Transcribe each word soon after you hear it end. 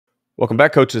Welcome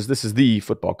back, coaches. This is the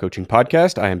Football Coaching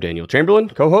Podcast. I am Daniel Chamberlain,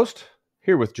 co-host,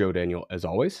 here with Joe Daniel, as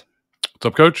always. What's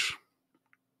up, Coach?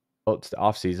 Well, it's the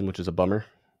off season, which is a bummer.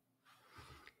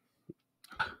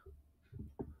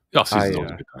 The off season's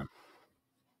always a good time.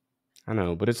 I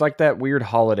know, but it's like that weird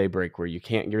holiday break where you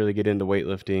can't really get into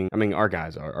weightlifting. I mean, our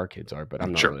kids are, but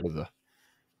I'm not really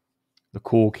the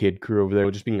cool kid crew over there.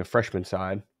 Just being a freshman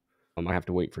side, I have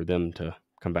to wait for them to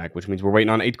come back, which means we're waiting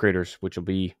on 8th graders, which will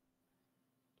be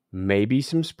maybe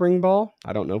some spring ball.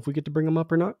 I don't know if we get to bring them up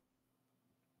or not.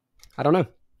 I don't know.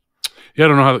 Yeah, I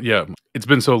don't know how. Yeah, it's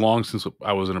been so long since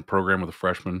I was in a program with a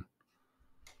freshman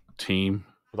team.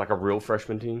 Like a real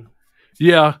freshman team?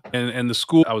 Yeah, and the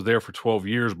school, I was there for 12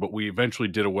 years, but we eventually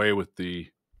did away with the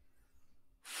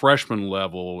freshman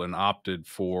level and opted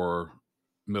for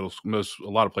middle school.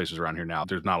 A lot of places around here now,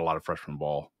 there's not a lot of freshman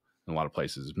ball in a lot of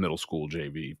places. Middle school,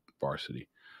 JV, varsity.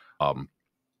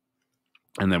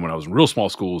 And then when I was in real small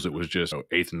schools, it was just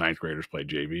 8th and 9th graders played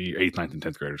JV. 8th, 9th, and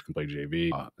 10th graders can play JV,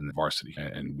 and then varsity.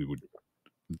 And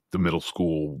the middle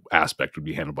school aspect would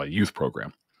be handled by the youth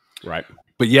program. Right.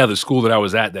 But yeah, the school that I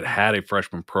was at that had a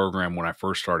freshman program when I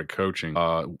first started coaching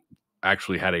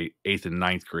actually had a 8th and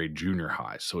 9th grade junior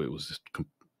high. So it was just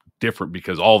different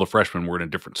because all the freshmen were in a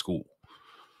different school.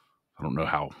 I don't know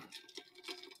how.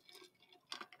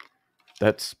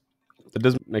 That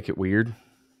doesn't make it weird.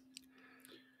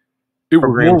 It was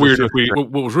more weird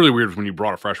what was really weird was when you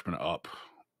brought a freshman up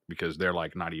because they're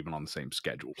like not even on the same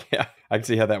schedule. Yeah, I can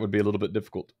see how that would be a little bit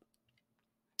difficult.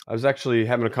 I was actually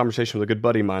having a conversation with a good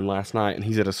buddy of mine last night, and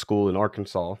he's at a school in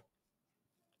Arkansas.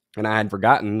 And I had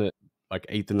forgotten that like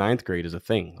 8th and 9th grade is a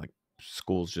thing. Like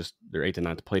schools just, their 8th and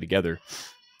 9th play together.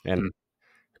 And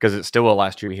because it's still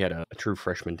last year, we had a true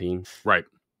freshman team. Right.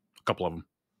 A couple of them.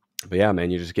 But yeah,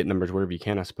 man, you just get numbers wherever you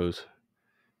can, I suppose.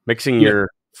 Mixing your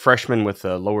freshmen with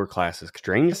lower classes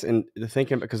strange, and the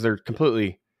thinking because they're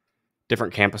completely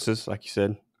different campuses, like you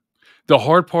said. The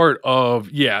hard part of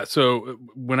so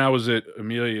when I was at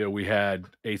Amelia, we had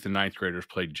 8th and 9th graders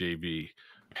played JV,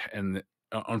 and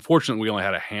unfortunately, we only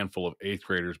had a handful of 8th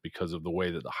graders because of the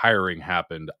way that the hiring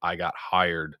happened. I got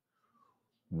hired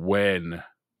when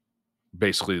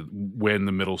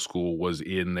the middle school was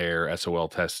in their SOL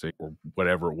testing or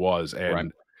whatever it was,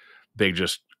 and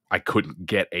I couldn't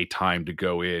get a time to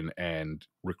go in and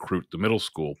recruit the middle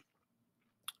school.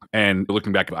 And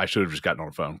looking back, I should have just gotten on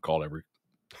the phone, called every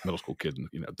middle school kid.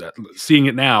 And, seeing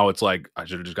it now, it's like I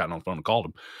should have just gotten on the phone and called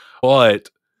them. But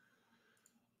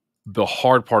the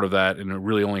hard part of that, and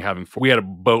really only we had a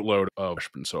boatload of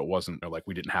freshmen, so it wasn't like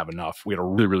we didn't have enough. We had a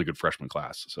really, really good freshman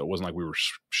class, so it wasn't like we were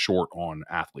short on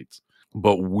athletes.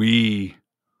 But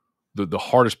the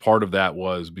hardest part of that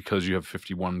was because you have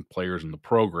 51 players in the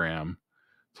program,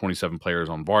 27 players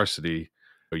on varsity,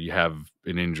 you have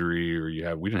an injury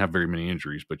we didn't have very many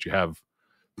injuries, but you have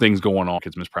things going on,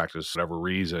 kids miss practice, whatever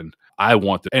reason.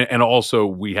 And also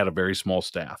we had a very small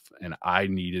staff, and I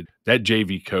needed that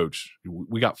JV coach.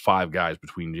 We got 5 guys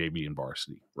between JV and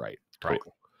varsity, right?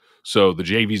 Total. So the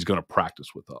JV is going to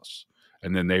practice with us,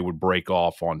 and then they would break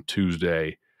off on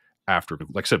Tuesday after,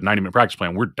 like I said, 90-minute practice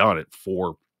plan. We're done at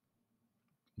 4.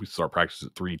 We start practice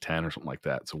at 3:10 or something like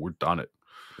that. So we're done at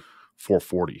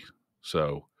 4:40.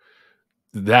 So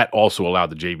that also allowed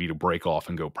the JV to break off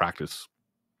and go practice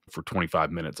for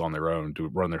 25 minutes on their own to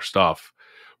run their stuff.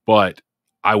 But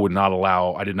I did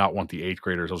not want the 8th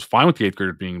graders. I was fine with the 8th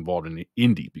graders being involved in the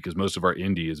Indy because most of our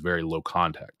Indy is very low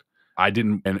contact.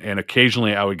 And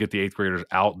occasionally I would get the 8th graders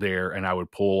out there and I would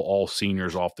pull all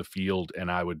seniors off the field, and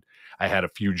I had a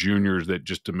few juniors that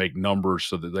just to make numbers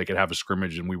so that they could have a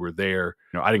scrimmage and we were there.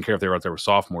 I didn't care if they were out there with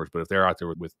sophomores, but if they're out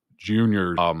there with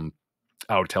juniors,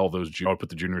 I would tell I would put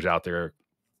the juniors out there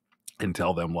and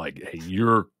tell them like, hey,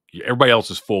 everybody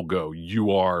else is full go.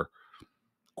 You are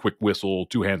quick whistle,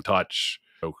 2-hand touch,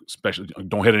 especially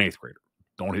don't hit an 8th grader.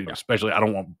 Don't hit, especially I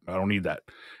don't need that.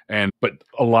 But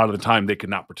a lot of the time they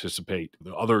could not participate.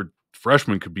 The other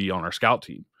freshmen could be on our scout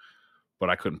team,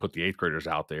 but I couldn't put the 8th graders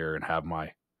out there and have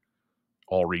my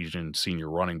all region senior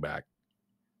running back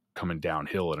coming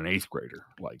downhill at an 8th grader.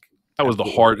 Like that was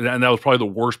and that was probably the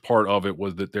worst part of it,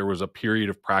 was that there was a period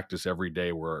of practice every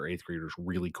day where our 8th graders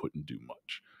really couldn't do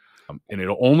much. And it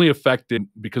only affected,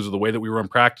 because of the way that we run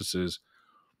practices,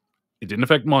 it didn't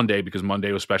affect Monday because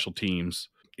Monday was special teams.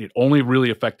 It only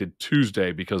really affected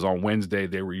Tuesday because on Wednesday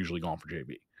they were usually gone for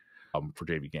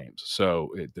JV games. So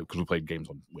because we played games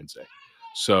on Wednesday.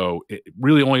 So it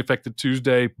really only affected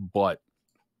Tuesday, but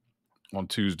on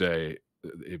Tuesday,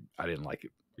 I didn't like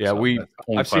it. Yeah, so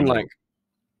I've seen like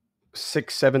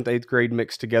 6th, 7th, 8th grade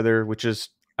mixed together, which is,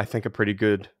 I think, a pretty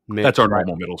good mix. That's our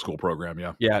normal middle school program,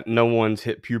 yeah. Yeah, no one's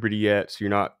hit puberty yet, so you're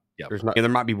not Yeah. There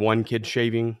might be one kid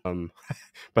shaving.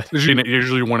 But there's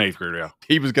usually one 8th grader. Yeah.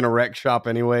 He was going to wreck shop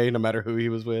anyway, no matter who he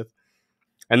was with.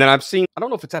 And then I've seen, I don't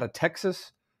know if it's out of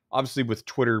Texas, obviously with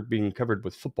Twitter being covered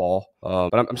with football,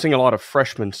 but I'm seeing a lot of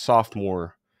freshman,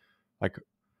 sophomore, like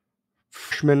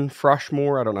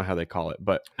freshmore. I don't know how they call it,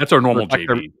 but that's our normal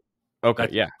JV. Okay,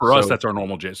 yeah. For us, that's our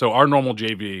normal JV. So our normal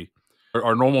JV,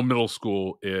 our normal middle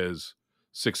school is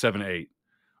 6, 7, 8.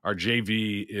 Our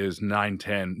JV is 9,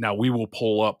 10. Now we will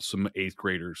pull up some 8th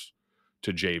graders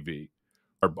to JV.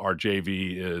 Our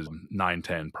JV is 9,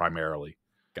 10 primarily.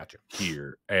 Gotcha.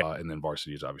 Here, and then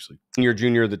varsity is obviously senior,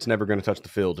 junior that's never going to touch the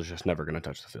field is just never going to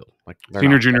touch the field. Like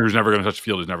senior, junior who's never going to touch the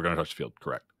field is never going to touch the field.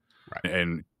 Correct. Right.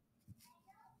 And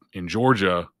in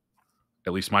Georgia,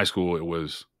 at least my school,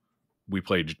 we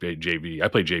played JV. I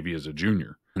played JV as a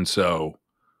junior, and so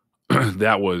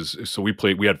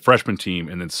we had freshman team,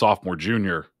 and then sophomore,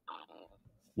 junior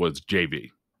was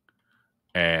JV,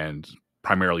 and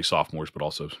primarily sophomores, but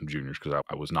also some juniors because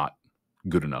I was not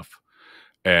good enough.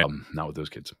 And not with those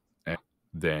kids. And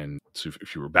then, so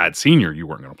if you were a bad senior, you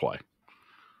weren't going to play.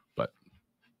 But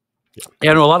yeah,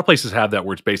 I know a lot of places have that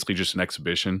where it's basically just an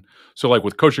exhibition. So, like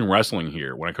with coaching wrestling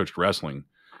here, when I coached wrestling,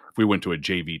 if we went to a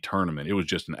JV tournament, it was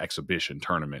just an exhibition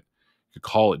tournament. You could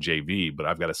call it JV, but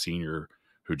I've got a senior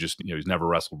who just he's never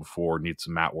wrestled before, needs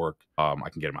some mat work. I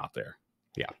can get him out there.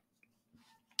 Yeah,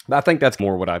 I think that's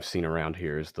more what I've seen around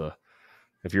here is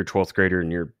if you're a 12th grader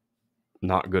and you're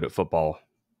not good at football,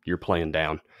 you're playing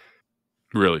down.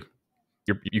 Really?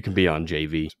 You can be on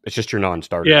JV. It's just your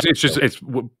non-starter. Yeah, it's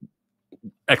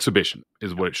exhibition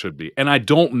is what it should be. And I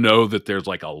don't know that there's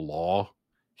like a law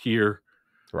here.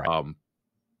 Right.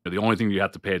 The only thing you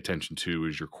have to pay attention to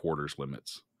is your quarters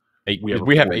limits.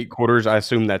 We have 8 quarters. I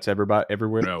assume that's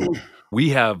everywhere. No, we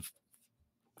have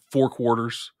 4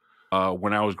 quarters.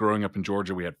 When I was growing up in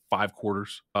Georgia, we had 5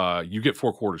 quarters. You get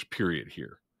 4 quarters, period,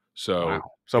 here. So, wow.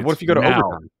 So what if you go to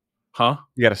overtime? Huh?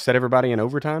 You got to set everybody in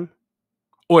overtime?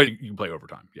 Well, you can play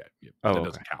overtime. Yeah. That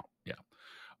doesn't count. Yeah.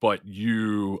 But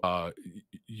you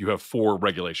have 4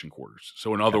 regulation quarters.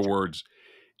 So in other words,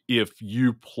 if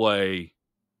you play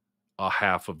a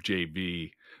half of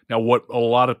JV, now what a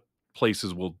lot of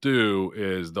places will do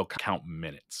is they'll count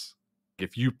minutes.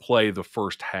 If you play the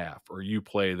first half or you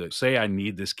play say I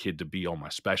need this kid to be on my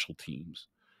special teams,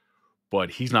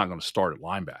 but he's not going to start at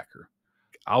linebacker.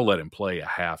 I'll let him play a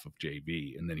half of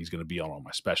JV, and then he's going to be on all my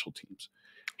special teams.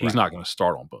 He's not going to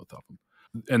start on both of them.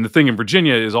 And the thing in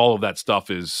Virginia is all of that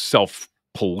stuff is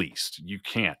self-policed. You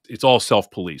can't. It's all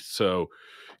self-policed. So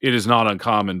it is not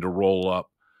uncommon to roll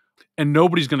up, and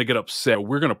nobody's going to get upset.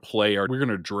 We're going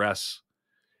to dress.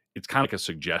 It's kind of like a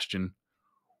suggestion.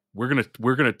 We're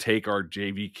gonna take our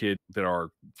JV kid that are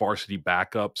varsity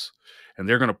backups, and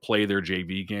they're going to play their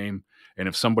JV game. And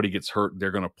if somebody gets hurt,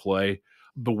 they're going to play.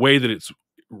 The way that it's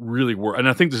really work, and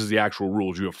I think this is the actual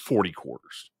rules, you have 40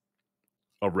 quarters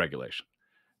of regulation.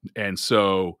 And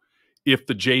so if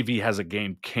the JV has a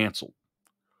game canceled,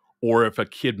 or if a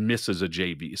kid misses a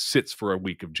JV, sits for a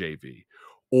week of JV,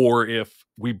 or if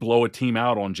we blow a team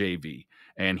out on JV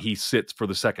and he sits for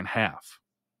the second half,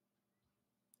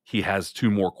 he has 2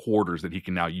 more quarters that he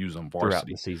can now use on varsity throughout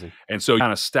the season. And so you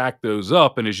kind of stack those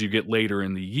up, and as you get later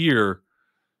in the year,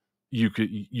 you've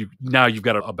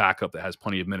got a backup that has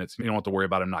plenty of minutes. You don't have to worry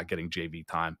about him not getting JV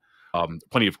time.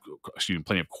 Plenty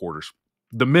of quarters.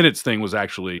 The minutes thing was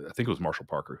actually, I think it was Marshall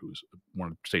Parker, who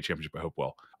won a state championship at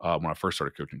Hopewell when I first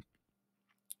started coaching.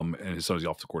 And his son's the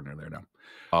offensive coordinator there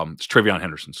now. It's Travion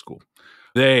Henderson's school.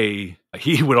 He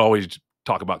would always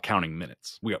talk about counting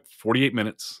minutes. We got 48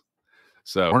 minutes.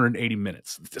 So 180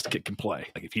 minutes this kid can play.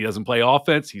 Like if he doesn't play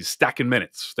offense, he's stacking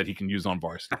minutes that he can use on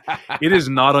varsity. It is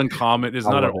not uncommon. It is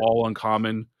not at all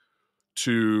uncommon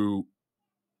to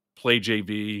play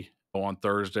JV on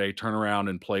Thursday, turn around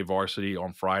and play varsity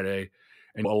on Friday.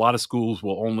 And a lot of schools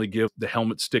will only give the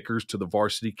helmet stickers to the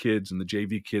varsity kids, and the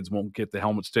JV kids won't get the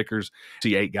helmet stickers.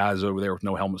 See 8 guys over there with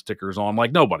no helmet stickers on,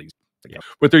 like nobody's. Yeah.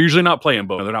 But they're usually not playing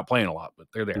both. They're not playing a lot, but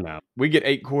they're there. No. We get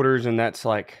 8 quarters, and that's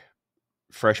like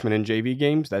freshman and JV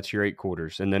games. That's your 8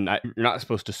 quarters, and then you're not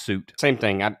supposed to suit. Same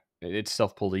thing. It's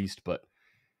self-policed, but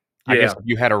I guess if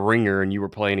you had a ringer and you were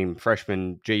playing him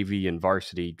freshman, JV, and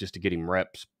varsity just to get him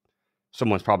reps,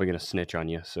 someone's probably going to snitch on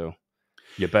you. So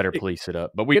you better police it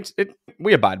up. But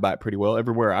we abide by it pretty well.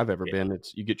 Everywhere I've ever been,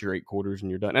 you get your 8 quarters and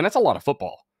you're done. And that's a lot of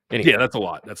football. Anyway. Yeah, that's a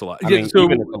lot. I mean, so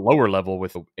even at the lower level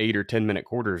with 8 or 10 minute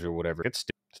quarters or whatever, it's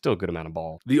still a good amount of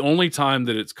ball. The only time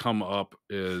that it's come up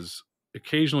is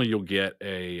occasionally you'll get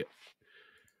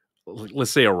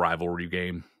let's say a rivalry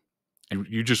game, and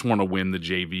you just want to win the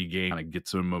JV game and get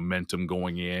some momentum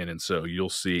going in. And so you'll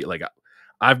see, like,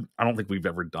 I don't think we've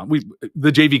ever done.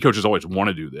 The JV coaches always want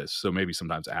to do this, so maybe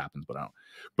sometimes it happens, but I don't.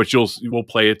 But we'll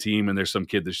play a team, and there's some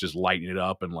kid that's just lighting it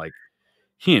up, and like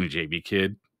he ain't a JV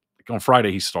kid. Like on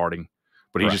Friday he's starting,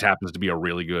 but he just happens to be a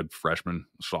really good freshman,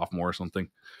 sophomore or something.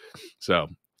 So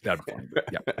that'd be funny.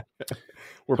 Yeah,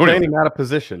 we're playing him out of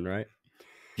position, right?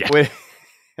 Yeah,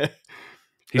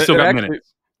 he's still got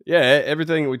minutes. Yeah,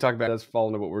 everything we talk about does fall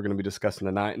into what we're going to be discussing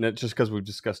tonight, and it's just because we've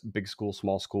discussed big school,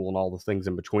 small school, and all the things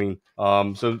in between.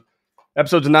 So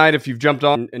episode tonight, if you've jumped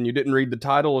on and you didn't read the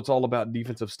title, it's all about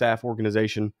defensive staff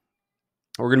organization.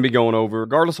 We're going to be going over,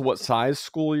 regardless of what size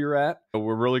school you're at,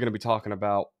 we're really going to be talking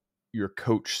about your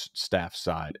coach staff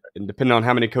side. And depending on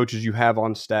how many coaches you have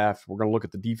on staff, we're going to look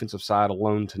at the defensive side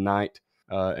alone tonight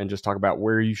and just talk about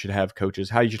where you should have coaches,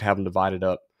 how you should have them divided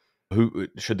up. Who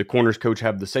should the corners coach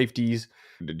have the safeties?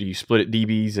 Do you split it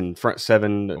DBs and front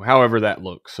seven? However that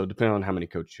looks. So depending on how many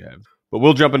coaches you have. But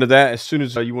we'll jump into that as soon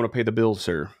as you want to pay the bills,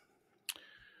 sir.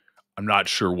 I'm not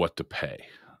sure what to pay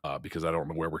because I don't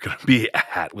know where we're going to be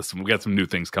at. Listen, we got some new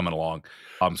things coming along.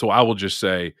 So I will just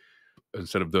say,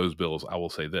 instead of those bills, I will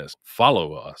say this.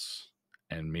 Follow us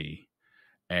and me,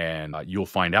 and you'll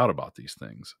find out about these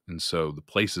things. And so the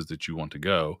places that you want to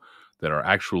go that are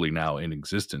actually now in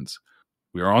existence,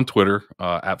 we are on Twitter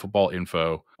at Football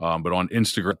Info, but on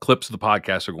Instagram, clips of the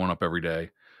podcast are going up every day,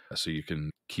 so you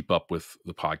can keep up with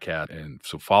the podcast. And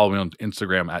so follow me on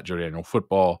Instagram at Joe Daniel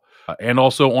Football, and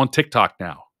also on TikTok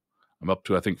now. I'm up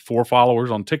to, I think, 4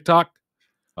 followers on TikTok.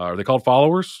 Are they called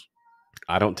followers?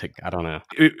 I don't know.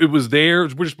 It was there.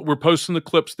 We're posting the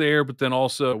clips there, but then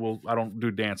also I don't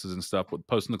do dances and stuff, but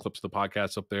posting the clips of the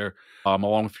podcast up there,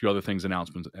 along with a few other things,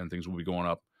 announcements and things will be going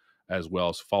up as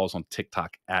well. So follow us on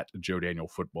TikTok at Joe Daniel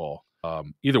Football.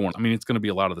 Either one. I mean, it's going to be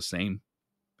a lot of the same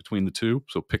between the two.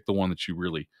 So pick the one that you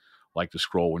really like to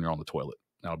scroll when you're on the toilet.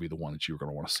 That'll be the one that you're going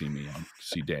to want to see me on,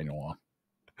 see Daniel on.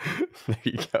 There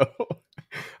you go.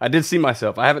 I did see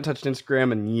myself. I haven't touched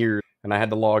Instagram in years, and I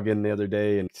had to log in the other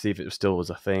day and see if it still was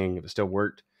a thing, if it still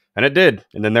worked. And it did.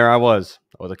 And then there I was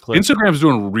with a clip. Instagram's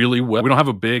doing really well. We don't have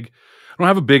a big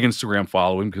Instagram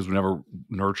following because we never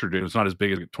nurtured it. It's not as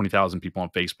big as 20,000 people on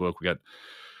Facebook. We got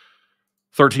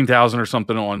 13,000 or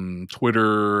something on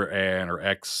Twitter or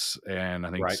X, and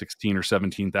I think 16 or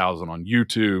 17,000 on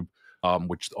YouTube.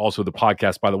 Which also the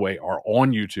podcasts, by the way, are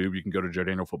on YouTube. You can go to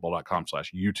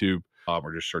joedanielfootball.com/YouTube,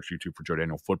 or just search YouTube for Joe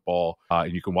Daniel Football,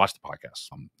 and you can watch the podcast.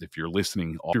 If you're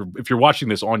listening, if you're watching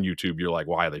this on YouTube, you're like,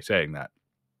 why are they saying that?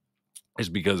 It's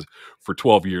because for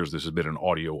 12 years this has been an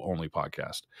audio only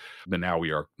podcast. But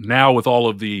now with all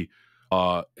of the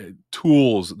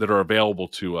tools that are available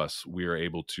to us, we are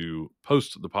able to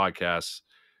post the podcasts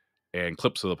and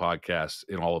clips of the podcast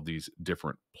in all of these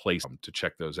different places to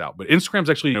check those out. But Instagram's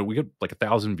actually, we got like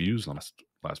 1,000 views on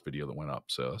last video that went up.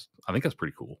 So I think that's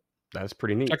pretty cool. That's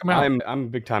pretty neat. Check them out. I'm a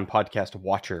big time podcast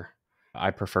watcher.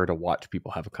 I prefer to watch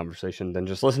people have a conversation than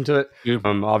just listen to it. Yeah.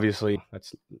 Obviously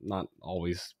that's not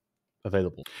always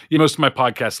available. Yeah, most of my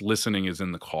podcast listening is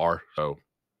in the car. So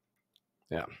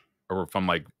yeah. Or if I'm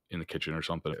like in the kitchen or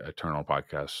something, I turn on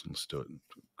podcasts and let's do it and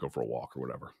go for a walk or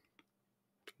whatever.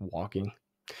 Walking.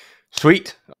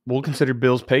 Sweet. We'll consider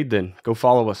bills paid then. Go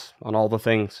follow us on all the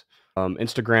things.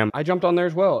 Instagram, I jumped on there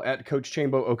as well at Coach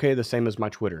Chambo. Okay, the same as my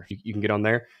Twitter. You can get on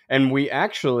there. And we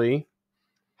actually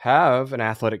have an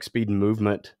athletic speed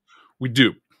movement. We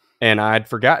do. And I'd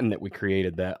forgotten that we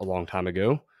created that a long time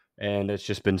ago. And it's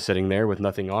just been sitting there with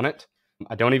nothing on it.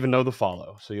 I don't even know the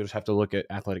follow. So you'll just have to look at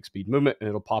athletic speed movement and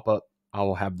it'll pop up. I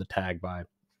will have the tag by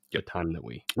the time that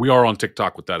we are on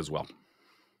TikTok with that as well.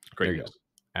 Great news.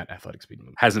 At athletic speed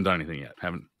movement. Hasn't done anything yet.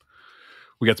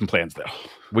 We got some plans though.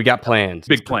 We got plans.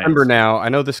 Big plans. Remember now, I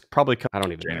know this probably I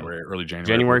don't even know. Early January.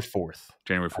 January 4th.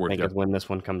 January 4th. I think is when this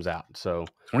one comes out. So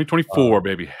 2024,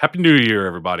 baby. Happy New Year,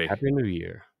 everybody. Happy New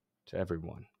Year to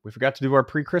everyone. We forgot to do our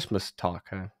pre-Christmas talk.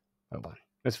 Hold on.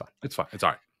 It's fine. It's fine. It's all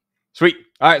right. Sweet.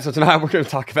 All right. So tonight we're going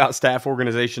to talk about staff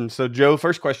organization. So Joe,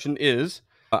 first question is,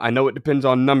 I know it depends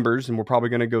on numbers, and we're probably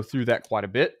going to go through that quite a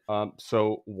bit.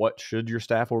 So what should your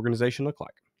staff organization look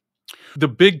like? The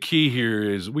big key here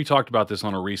is we talked about this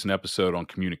on a recent episode on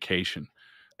communication.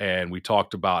 And we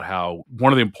talked about how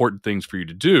one of the important things for you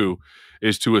to do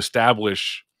is to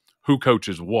establish who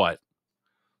coaches what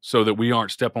so that we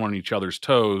aren't stepping on each other's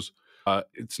toes.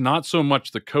 It's not so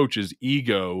much the coach's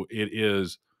ego. It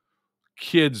is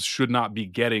kids should not be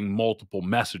getting multiple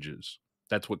messages.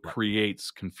 That's what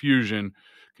creates confusion.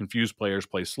 Confused players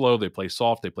play slow. They play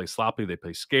soft. They play sloppy. They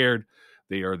play scared.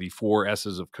 They are the 4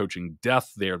 S's of coaching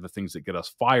death. They are the things that get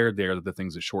us fired. They are the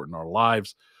things that shorten our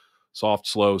lives. Soft,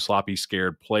 slow, sloppy,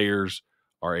 scared players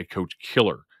are a coach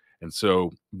killer. And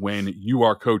so when you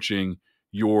are coaching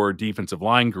your defensive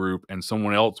line group and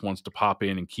someone else wants to pop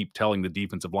in and keep telling the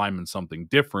defensive lineman something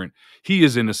different, he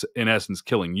is in essence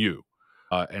killing you.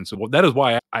 And so that is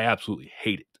why I absolutely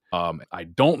hate it. I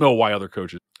don't know why other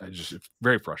coaches, it's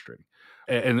very frustrating.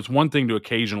 And it's one thing to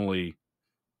occasionally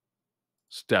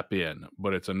step in,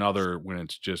 but it's another when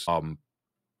it's just, I'll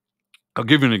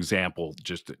give you an example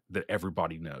just that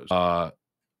everybody knows.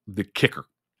 The kicker.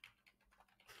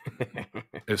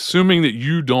 Assuming that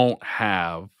you don't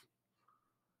have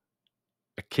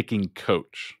a kicking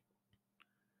coach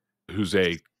who's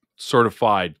a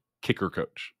certified kicker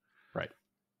coach, right?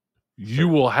 You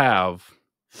will have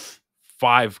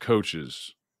 5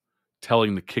 coaches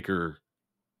telling the kicker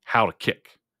how to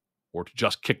kick or to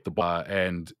just kick the ball.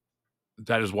 And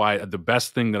that is why the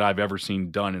best thing that I've ever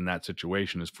seen done in that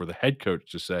situation is for the head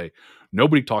coach to say,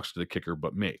 nobody talks to the kicker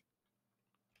but me.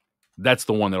 That's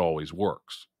the one that always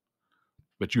works.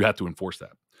 But you have to enforce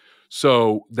that.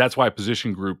 So that's why a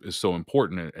position group is so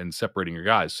important in separating your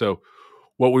guys. So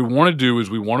what we want to do is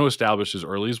we want to establish as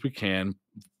early as we can,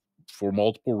 for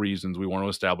multiple reasons, we want to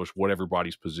establish what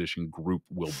everybody's position group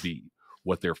will be,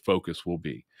 what their focus will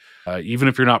be. Even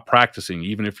if you're not practicing,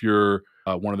 even if you're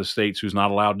one of the states who's not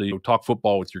allowed to talk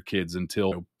football with your kids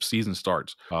until season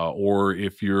starts, or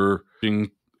if you're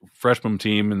in freshman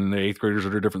team and the 8th graders are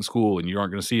at a different school and you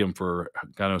aren't going to see them for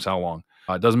God knows how long.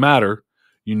 It doesn't matter.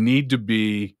 You need to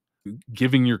be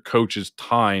giving your coaches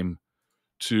time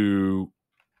to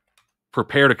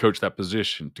prepare to coach that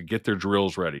position, to get their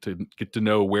drills ready, to get to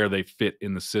know where they fit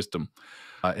in the system.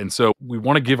 And so we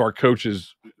want to give our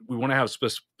coaches, we want to have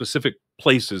specific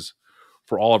places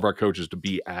for all of our coaches to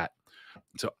be at.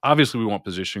 So obviously we want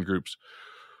position groups.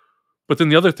 But then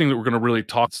the other thing that we're going to really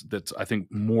talk that's, I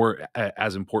think, more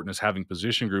as important as having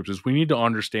position groups is we need to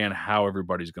understand how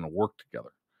everybody's going to work together.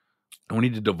 And we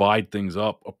need to divide things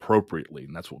up appropriately.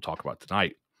 And that's what we'll talk about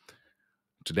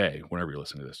today, whenever you're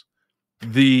listening to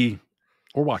this.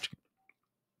 Or watching.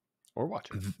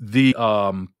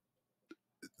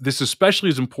 This especially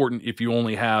is important if you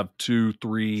only have 2,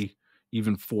 3,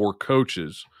 even 4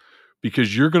 coaches,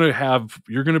 because you're going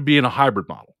to be in a hybrid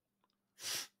model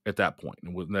at that point.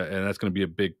 And that's going to be a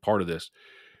big part of this,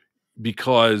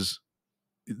 because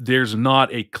there's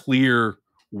not a clear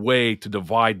way to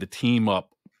divide the team up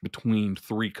between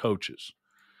 3 coaches.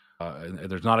 And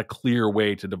there's not a clear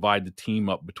way to divide the team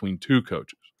up between 2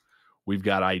 coaches. We've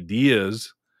got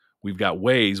ideas, we've got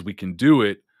ways we can do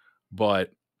it,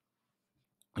 but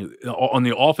on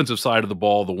the offensive side of the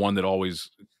ball, the one that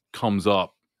always comes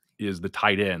up is the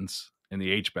tight ends and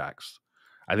the H-backs.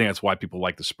 I think that's why people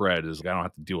like the spread, is I don't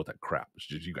have to deal with that crap. It's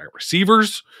just, you got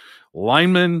receivers,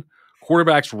 linemen,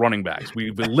 quarterbacks, running backs.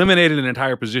 We've eliminated an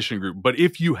entire position group. But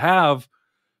if you have,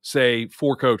 say,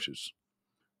 4 coaches,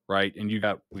 right, and we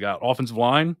got offensive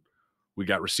line, we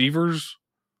got receivers,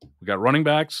 we got running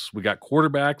backs, we got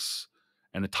quarterbacks,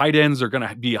 and the tight ends are going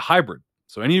to be a hybrid.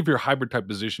 So any of your hybrid type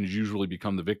positions usually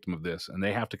become the victim of this, and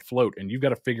they have to float. And you've got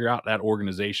to figure out that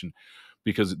organization,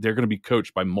 because they're going to be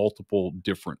coached by multiple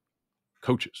different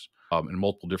coaches in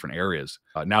multiple different areas.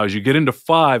 Now, as you get into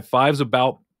 5's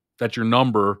about, that's your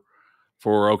number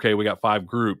for, okay, we got 5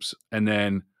 groups, and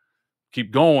then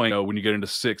keep going. When you get into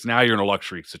 6, now you're in a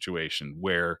luxury situation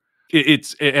where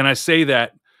and I say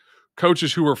that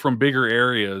coaches who are from bigger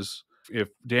areas, if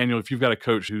you've got a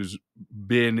coach who's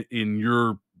been in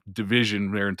your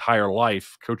division their entire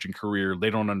life, coaching career, they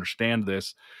don't understand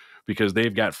this, because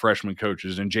they've got freshman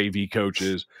coaches and JV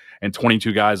coaches and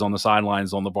 22 guys on the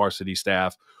sidelines on the varsity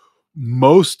staff.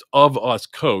 Most of us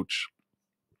coach,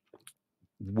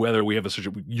 whether we have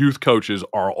youth coaches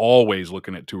are always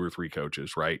looking at 2 or 3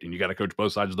 coaches, right? And you got to coach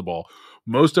both sides of the ball.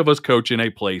 Most of us coach in a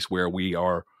place where we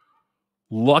are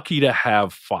lucky to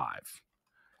have 5.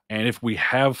 And if we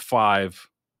have 5,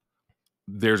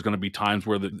 there's going to be times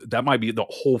where that might be the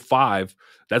whole 5.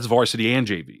 That's varsity and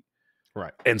JV.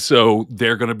 Right. And so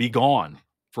they're going to be gone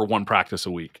for 1 practice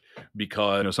a week,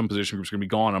 because some position groups are going to be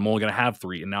gone. I'm only going to have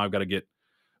 3. And now I've got to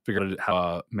figure out how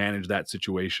to manage that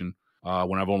situation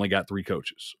when I've only got 3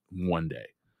 coaches one day.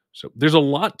 So there's a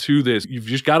lot to this. You've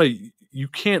just got to, you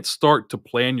can't start to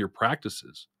plan your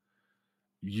practices.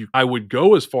 I would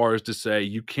go as far as to say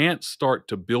you can't start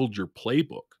to build your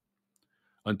playbook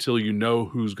until you know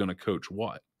who's going to coach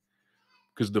what.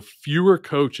 Because the fewer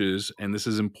coaches, and this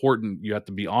is important, you have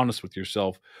to be honest with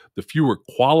yourself, the fewer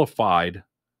qualified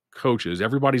coaches,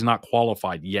 everybody's not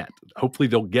qualified yet. Hopefully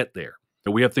they'll get there.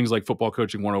 And we have things like Football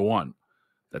Coaching 101.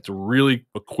 That's really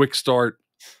a quick start,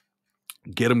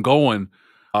 get them going.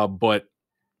 But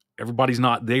everybody's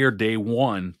not there day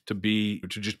one to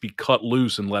just be cut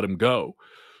loose and let them go.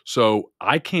 So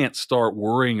I can't start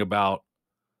worrying about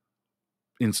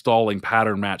installing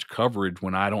pattern match coverage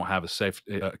when I don't have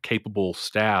a capable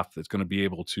staff that's going to be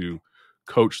able to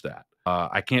coach that.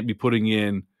 I can't be putting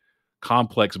in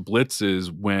complex blitzes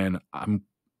when I'm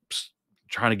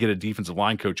trying to get a defensive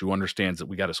line coach who understands that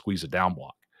we got to squeeze a down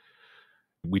block.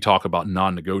 We talk about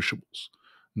non-negotiables.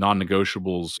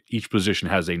 Non-negotiables, each position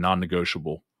has a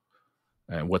non-negotiable.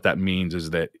 And what that means is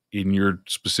that in your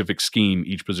specific scheme,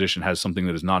 each position has something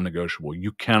that is non-negotiable.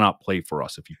 You cannot play for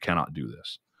us if you cannot do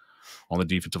this. On the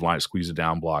defensive line, squeeze a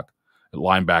down block. At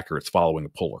linebacker, it's following a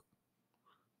puller.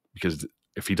 Because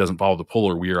if he doesn't follow the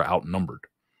puller, we are outnumbered.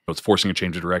 It's forcing a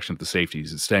change of direction at the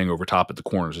safeties. It's staying over top at the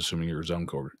corners, assuming you're zone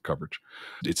coverage.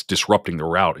 It's disrupting the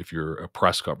route if you're a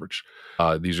press coverage.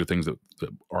 These are things that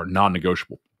are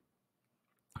non-negotiable.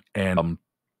 And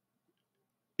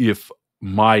if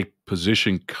my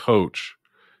position coach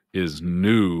is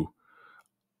new,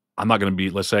 I'm not going to be,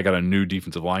 let's say I got a new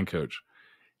defensive line coach.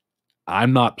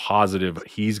 I'm not positive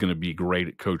he's going to be great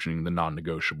at coaching the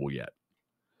non-negotiable yet.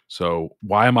 So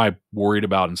why am I worried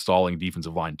about installing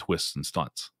defensive line twists and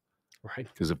stunts? Right.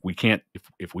 Because if we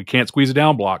can't squeeze a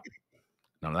down block,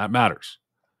 none of that matters.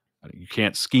 You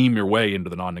can't scheme your way into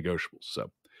the non-negotiables. So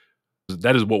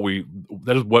that is what we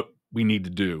need to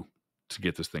do to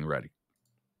get this thing ready.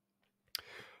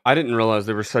 I didn't realize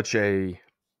there was such a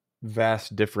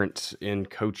vast difference in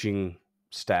coaching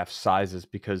staff sizes,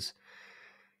 because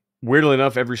weirdly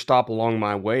enough, every stop along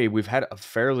my way, we've had a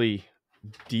fairly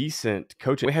decent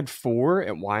coaching. We had 4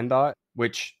 at Wyandotte,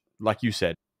 which, like you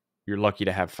said, you're lucky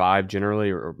to have 5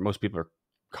 generally, or most people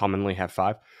commonly have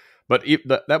 5. But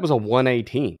that was a 1A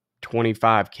team,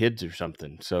 25 kids or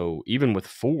something. So even with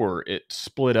 4, it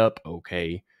split up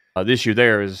okay. This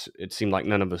year it seemed like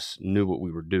none of us knew what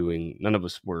we were doing. None of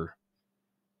us were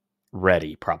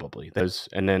ready, probably.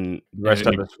 And then the rest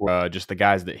of us were just the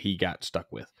guys that he got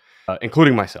stuck with,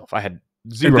 including myself. I had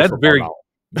zero.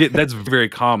 That's very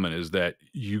common, is that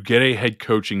you get a head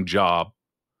coaching job,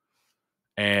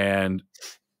 and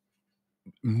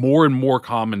more and more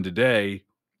common today,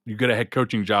 you get a head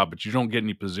coaching job, but you don't get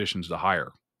any positions to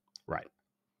hire. Right.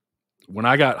 When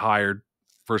I got hired,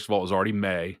 first of all, it was already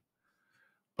May,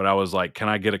 but I was like, can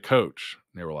I get a coach?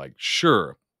 And they were like,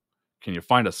 sure. Can you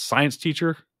find a science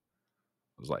teacher?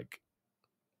 I was like,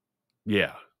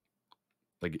 yeah.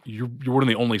 Like, you're one of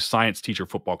the only science teacher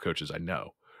football coaches I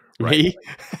know. Right? Me?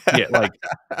 Yeah. Like,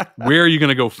 where are you going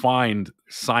to go find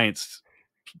science?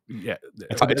 Yeah.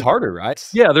 It's harder, right?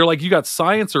 Yeah. They're like, you got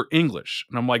science or English.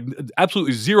 And I'm like,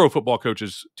 absolutely zero football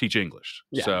coaches teach English.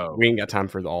 Yeah, so we ain't got time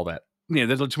for all that. Yeah.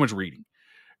 There's too much reading.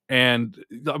 And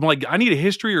I'm like, I need a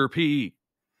history or a PE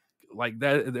like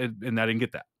that. And I didn't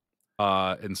get that.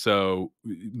 And so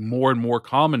more and more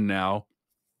common now,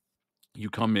 you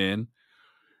come in,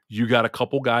 you got a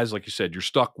couple guys, like you said, you're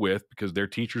stuck with because they're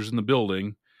teachers in the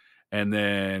building, and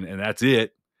that's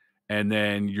it. And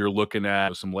then you're looking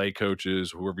at some lay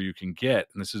coaches, whoever you can get.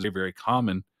 And this is very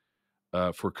common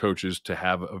for coaches to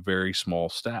have a very small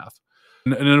staff.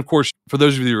 And then, of course, for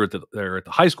those of you that are at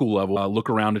the high school level, look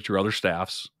around at your other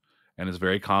staffs. And it's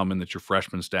very common that your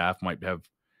freshman staff might have,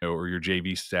 or your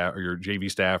JV staff, or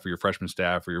your freshman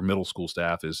staff, or your middle school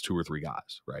staff is 2 or 3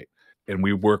 guys, right? And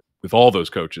we work with all those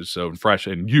coaches. So fresh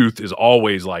and youth is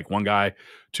always like 1 guy,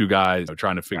 2 guys,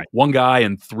 trying to figure right. 1 guy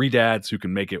and 3 dads who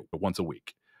can make it once a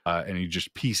week. And you're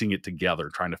just piecing it together,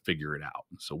 trying to figure it out.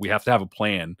 So we have to have a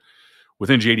plan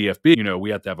within JDFB.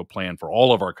 We have to have a plan for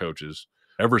all of our coaches,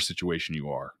 whatever situation you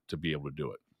are, to be able to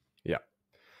do it. Yeah.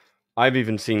 I've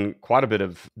even seen quite a bit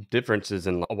of differences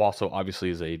in Owasso.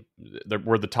 Obviously,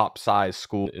 we're the top size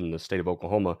school in the state of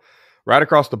Oklahoma. Right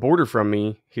across the border from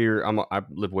me here, I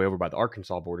live way over by the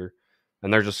Arkansas border,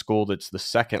 and there's a school that's the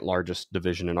 2nd largest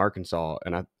division in Arkansas.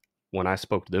 And when I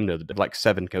spoke to them, they had like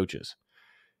 7 coaches.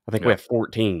 I think we have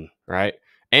 14, right?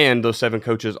 And those 7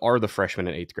 coaches are the freshman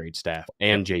and 8th grade staff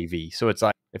and JV. So it's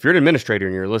like, if you're an administrator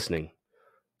and you're listening,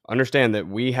 understand that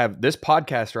we have this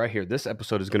podcast right here. This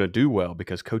episode is going to do well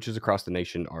because coaches across the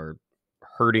nation are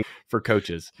hurting for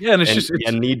coaches. Yeah, and it's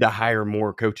need to hire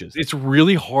more coaches. It's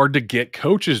really hard to get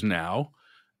coaches now.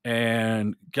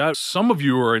 And God, some of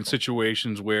you are in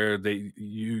situations where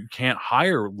you can't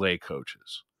hire lay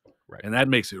coaches. Right. And that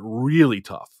makes it really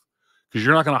tough. Because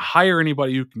you're not going to hire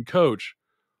anybody who can coach.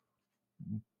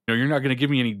 You're not going to give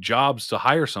me any jobs to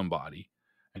hire somebody.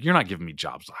 You're not giving me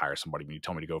jobs to hire somebody when you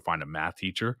tell me to go find a math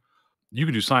teacher. You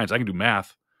can do science, I can do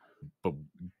math, but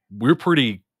we're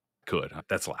pretty good.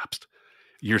 That's lapsed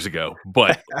years ago,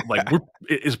 but like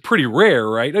it's pretty rare,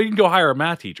 right? You can go hire a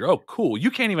math teacher. Oh, cool. You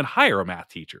can't even hire a math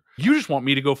teacher. You just want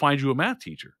me to go find you a math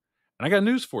teacher. And I got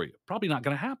news for you. Probably not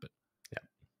going to happen. Yeah.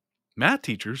 Math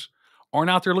teachers aren't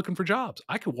out there looking for jobs.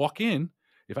 I could walk in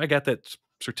if I got that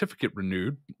certificate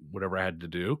renewed, whatever I had to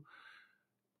do.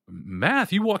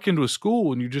 Math, you walk into a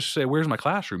school and you just say, "Where's my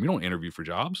classroom?" You don't interview for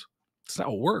jobs. That's not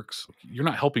how it works. You're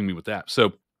not helping me with that.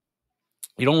 So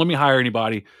you don't let me hire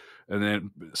anybody. And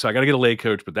then, so I got to get a lay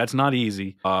coach, but that's not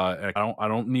easy. I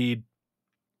don't need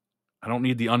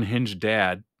the unhinged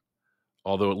dad.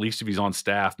 Although at least if he's on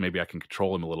staff, maybe I can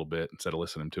control him a little bit instead of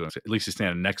listening to him. At least he's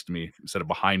standing next to me instead of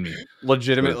behind me.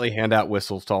 Legitimately hand out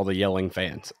whistles to all the yelling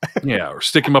fans. Yeah, or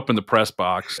stick him up in the press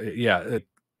box. Yeah.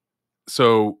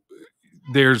 So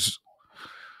there's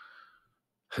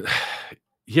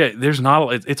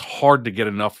not. It's hard to get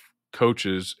enough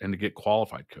coaches and to get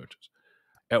qualified coaches.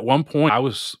 At one point,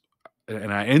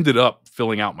 I ended up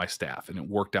filling out my staff, and it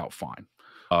worked out fine.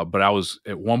 But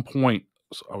at one point,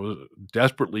 I was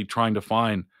desperately trying to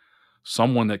find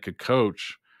someone that could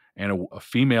coach, and a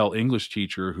female English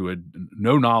teacher who had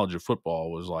no knowledge of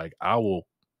football was like, "I will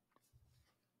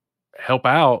help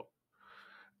out."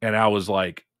 And I was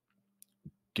like,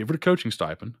 "Give her a coaching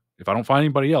stipend. If I don't find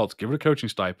anybody else, give her a coaching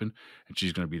stipend, and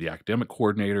she's going to be the academic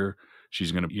coordinator.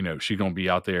 She's going to, she's going to be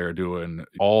out there doing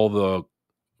all the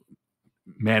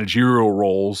managerial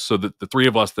roles so that the three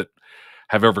of us that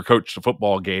have ever coached a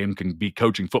football game can be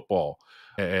coaching football."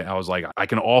 And I was like, I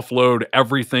can offload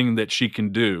everything that she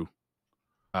can do.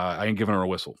 I ain't giving her a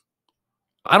whistle.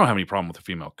 I don't have any problem with a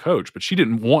female coach, but she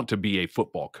didn't want to be a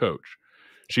football coach.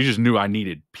 She just knew I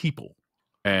needed people.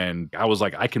 And I was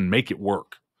like, I can make it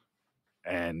work.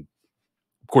 And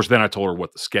of course, then I told her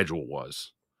what the schedule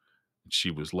was.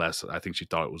 She was less, I think she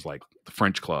thought it was like the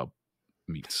French club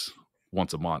meets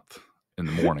once a month in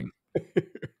the morning. I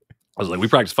was like, we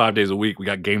practice 5 days a week. We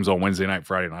got games on Wednesday night,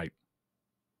 Friday night.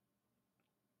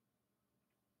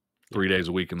 3 days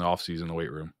a week in the off season in the weight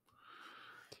room.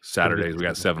 Saturdays, we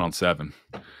got 7-on-7.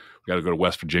 We got to go to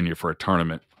West Virginia for a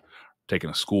tournament. Taking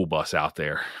a school bus out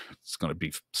there. It's going to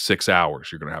be 6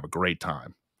 hours. You're going to have a great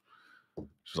time.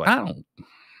 She's like, I don't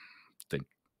think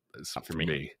it's not for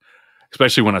me.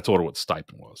 Especially when I told her what the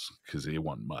stipend was, because it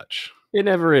wasn't much. It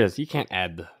never is. You can't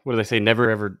add what do they say? Never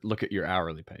ever look at your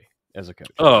hourly pay as a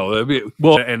coach. Oh,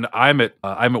 well, and I'm at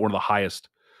one of the highest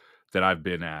that I've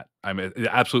been at. I'm at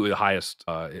absolutely the highest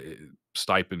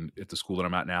stipend at the school that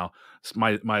I'm at now.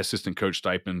 My assistant coach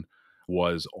stipend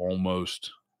was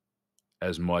almost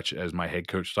as much as my head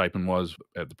coach stipend was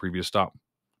at the previous stop.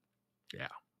 Yeah.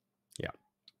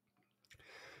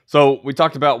 So we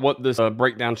talked about what this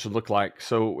breakdown should look like.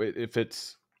 So if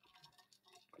it's,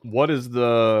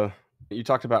 you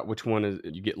talked about which one is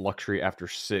you get luxury after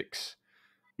 6.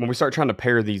 When we start trying to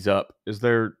pair these up, is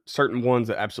there certain ones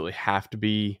that absolutely have to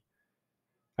be?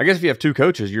 I guess if you have 2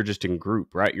 coaches, you're just in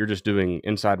group, right? You're just doing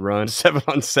inside run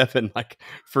 7-on-7, like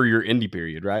for your indie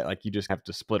period, right? Like you just have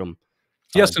to split them.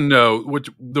 Yes and no. Which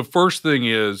the first thing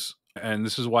is, and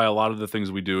this is why a lot of the things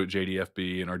we do at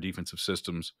JDFB and our defensive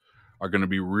systems are going to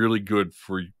be really good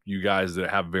for you guys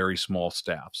that have very small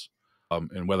staffs.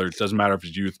 And whether it doesn't matter if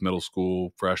it's youth, middle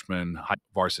school, freshman,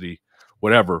 varsity,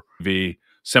 whatever,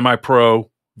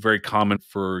 semi-pro, very common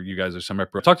for you guys that are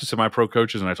semi-pro. I talk to semi-pro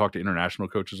coaches and I talk to international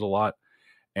coaches a lot.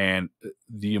 And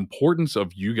the importance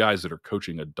of you guys that are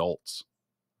coaching adults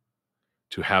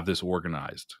to have this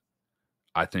organized,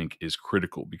 I think, is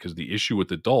critical, because the issue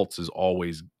with adults is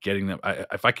always getting them.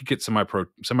 If I could get semi-pro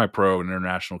and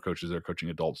international coaches that are coaching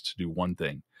adults to do one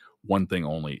thing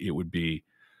only, it would be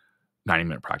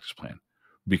 90-minute practice plan.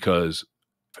 Because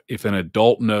if an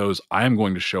adult knows I am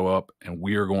going to show up and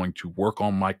we are going to work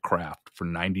on my craft for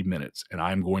 90 minutes and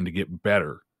I'm going to get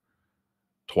better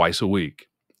twice a week,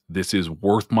 this is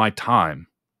worth my time,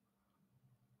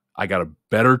 I got a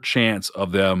better chance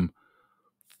of them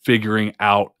figuring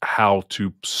out how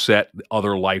to set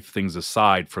other life things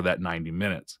aside for that 90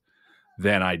 minutes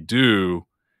than I do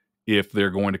if they're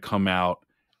going to come out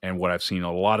and what I've seen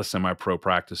a lot of semi-pro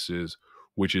practices,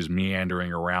 which is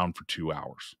meandering around for 2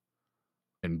 hours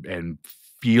and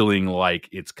feeling like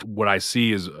it's what I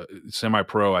see is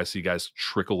semi-pro. I see guys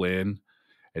trickle in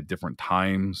at different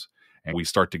times and we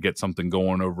start to get something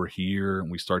going over here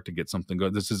and we start to get something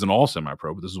going. This isn't all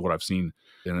semi-pro, but this is what I've seen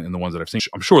in the ones that I've seen.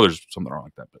 I'm sure there's some that aren't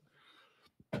like that, but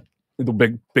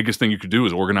the biggest thing you could do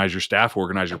is organize your staff,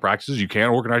 organize your practices. You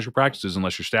can't organize your practices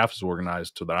unless your staff is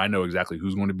organized so that I know exactly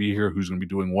who's going to be here, who's going to be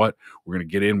doing what. We're going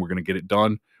to get in, we're going to get it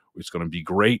done. It's going to be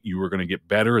great. You are going to get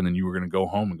better, and then you are going to go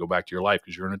home and go back to your life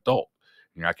because you're an adult.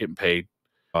 You're not getting paid,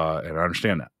 and I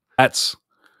understand that. That's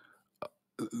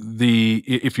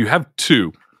if you have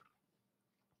 2,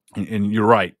 and you're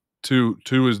right, two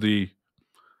is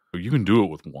you can do it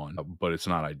with 1, but it's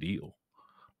not ideal.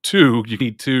 2, you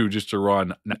need 2 just to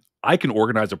run. Now, I can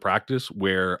organize a practice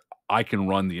where I can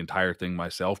run the entire thing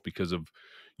myself because of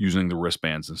using the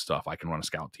wristbands and stuff. I can run a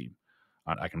scout team.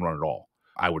 I can run it all.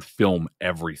 I would film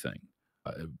everything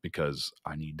because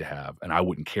I need to have, and I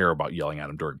wouldn't care about yelling at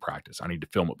them during practice. I need to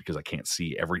film it because I can't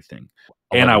see everything.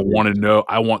 And I want to know,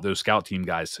 I want those scout team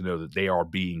guys to know that they are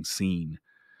being seen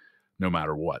no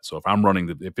matter what. So if I'm running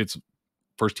if it's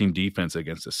first team defense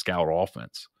against a scout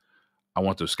offense, I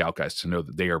want those scout guys to know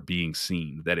that they are being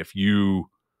seen, that if you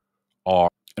are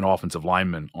an offensive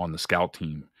lineman on the scout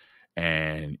team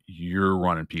and you're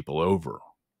running people over,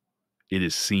 it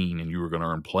is seen and you are going to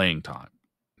earn playing time.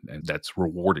 And that's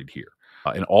rewarded here.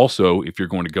 And also, if you're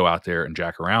going to go out there and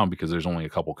jack around because there's only a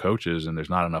couple coaches and there's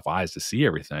not enough eyes to see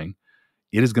everything,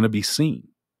 it is going to be seen.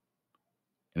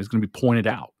 And it's going to be pointed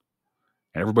out.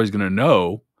 And everybody's going to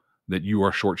know that you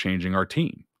are shortchanging our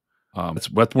team. That's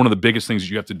one of the biggest things that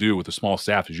you have to do with a small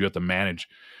staff is you have to manage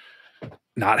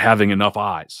not having enough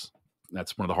eyes.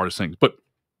 That's one of the hardest things. But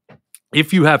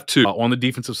if you have two on the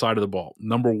defensive side of the ball,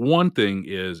 number one thing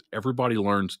is everybody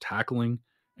learns tackling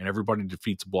and everybody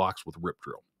defeats blocks with rip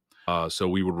drill. So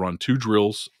we would run 2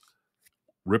 drills,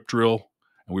 rip drill,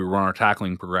 and we would run our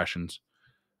tackling progressions.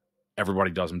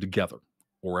 Everybody does them together.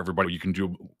 Or everybody, you can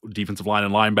do defensive line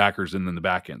and linebackers and then the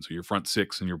back end. So your front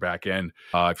 6 and your back end.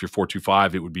 If you're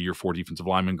 4-2-5, it would be your 4 defensive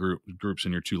lineman groups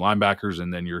and your 2 linebackers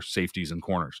and then your safeties and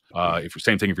corners. If you're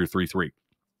same thing if you're 3-3.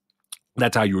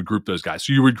 That's how you would group those guys.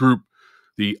 So you would group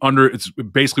it's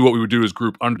basically what we would do is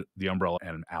group under the umbrella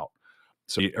and out.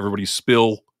 So everybody's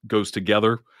spill goes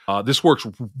together. This works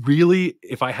really,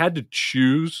 if I had to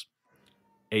choose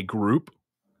a group,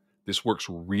 this works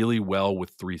really well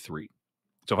with 3-3.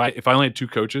 So if I only had 2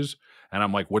 coaches and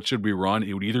I'm like, what should we run?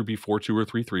 It would either be 4-2 or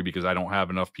 3-3 because I don't have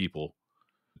enough people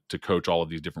to coach all of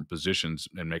these different positions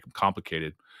and make them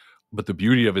complicated. But the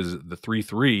beauty of it is the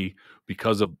 3-3,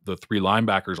 because of the 3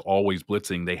 linebackers always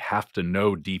blitzing, they have to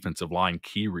know defensive line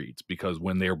key reads because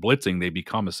when they're blitzing, they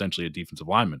become essentially a defensive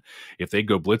lineman. If they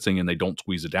go blitzing and they don't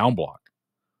squeeze a down block,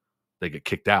 they get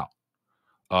kicked out.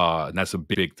 And that's a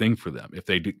big thing for them. If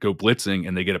they go blitzing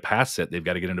and they get a pass set, they've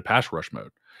got to get into pass rush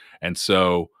mode. And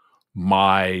so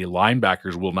my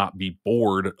linebackers will not be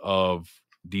bored of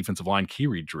defensive line key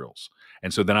read drills.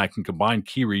 And so then I can combine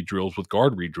key read drills with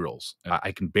guard read drills.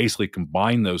 I can basically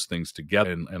combine those things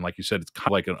together. And like you said, it's kind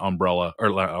of like an umbrella,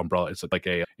 it's like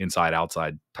a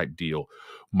inside-outside type deal.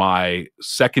 My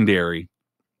secondary,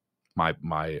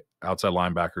 my outside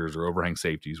linebackers or overhang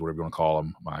safeties, whatever you want to call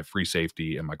them, my free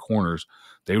safety and my corners,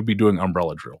 they would be doing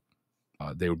umbrella drill.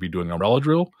 They would be doing umbrella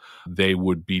drill. They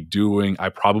would be doing, I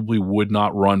probably would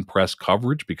not run press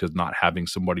coverage because not having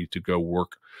somebody to go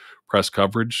work press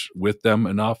coverage with them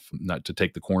enough, not to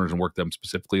take the corners and work them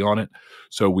specifically on it.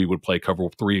 So we would play cover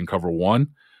 3 and cover 1.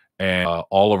 And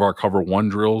all of our cover 1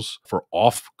 drills for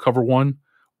off cover 1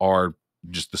 are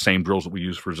just the same drills that we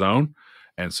use for zone.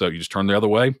 And so you just turn the other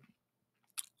way.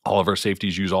 All of our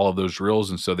safeties use all of those drills,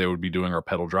 and so they would be doing our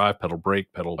pedal drive, pedal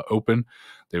break, pedal open.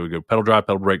 They would go pedal drive,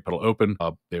 pedal break, pedal open.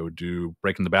 They would do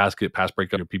breaking the basket, pass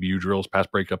break up, PBU drills, pass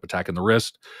break up, attacking the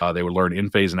wrist. They would learn in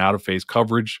phase and out of phase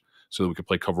coverage so that we could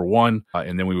play cover 1,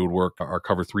 and then we would work our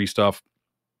cover 3 stuff,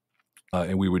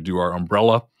 and we would do our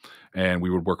umbrella, and we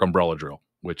would work umbrella drill,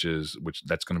 which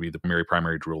that's going to be the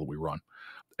primary drill that we run.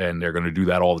 And they're going to do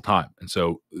that all the time. And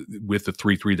so with the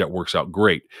 3-3, that works out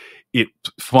great. It's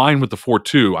fine with the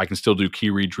 4-2. I can still do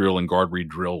key read drill and guard read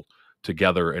drill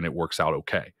together, and it works out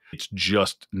okay. It's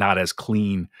just not as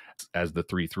clean as the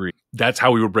 3-3. That's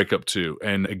how we would break up 2.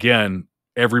 And again,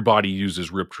 everybody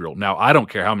uses rip drill. Now, I don't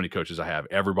care how many coaches I have.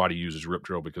 Everybody uses rip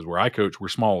drill because where I coach, we're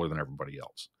smaller than everybody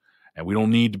else. And we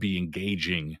don't need to be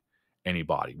engaging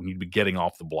anybody. We need to be getting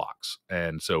off the blocks.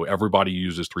 And so everybody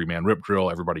uses 3-man rip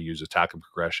drill. Everybody uses tackle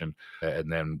progression.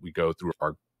 And then we go through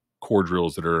our core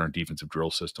drills that are in our defensive drill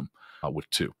system with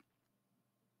 2.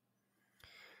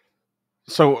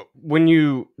 So when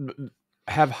you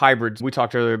have hybrids, we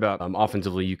talked earlier about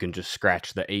offensively, you can just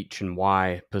scratch the H and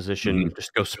Y position,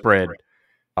 just go spread.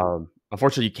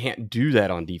 Unfortunately, you can't do that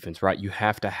on defense, right? You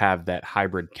have to have that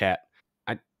hybrid cat.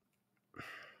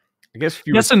 I guess if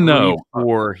you yes and no,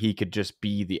 or he could just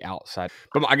be the outside.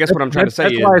 But I guess what I'm trying to say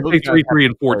is, why I say 3-3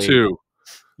 and 4-2.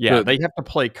 Yeah, they have to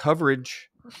play coverage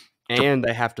and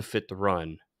they have to fit the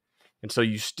run, and so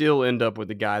you still end up with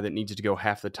the guy that needs to go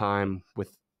half the time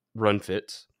with run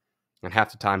fits, and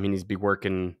half the time he needs to be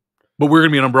working. But we're going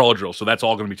to be an umbrella drill, so that's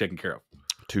all going to be taken care of.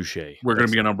 Touche. We're going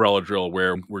to be an umbrella drill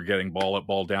where we're getting ball up,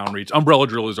 ball down reads. Umbrella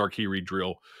drill is our key read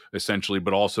drill, essentially,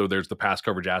 but also there's the pass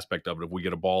coverage aspect of it. If we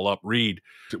get a ball up read,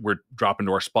 we're dropping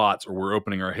to our spots or we're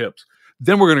opening our hips.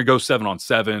 Then we're going to go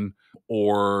 7-on-7,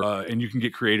 or and you can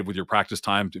get creative with your practice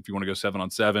times if you want to go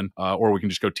 7-on-7, or we can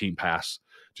just go team pass.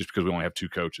 just because we only have 2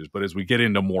 coaches. But as we get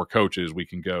into more coaches, we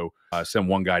can go send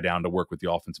one guy down to work with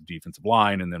the offensive defensive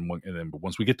line, and then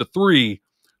once we get to 3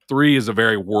 is a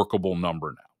very workable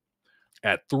number now.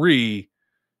 At 3,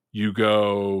 you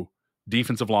go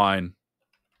defensive line.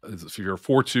 If you're a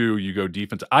 4-2, you go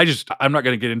defense. I'm not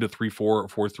going to get into 3-4 or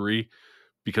 4-3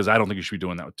 because I don't think you should be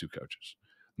doing that with 2 coaches.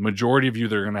 The majority of you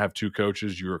that are going to have 2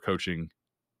 coaches, you are coaching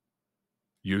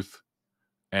youth.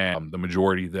 And the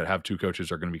majority that have 2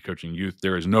 coaches are going to be coaching youth.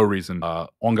 There is no reason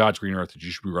on God's green earth that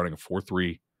you should be running a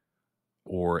 4-3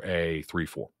 or a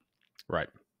 3-4. Right.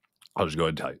 I'll just go ahead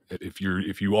and tell you.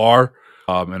 If you are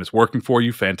and it's working for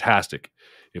you, fantastic.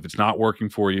 If it's not working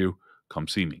for you, come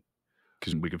see me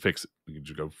because we can fix it. We can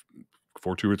just go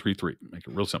 4-2 or 3-3. Make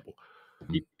it real simple.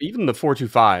 Even the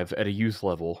 4-2-5 at a youth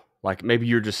level, like maybe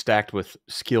you're just stacked with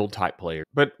skilled type players,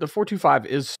 but the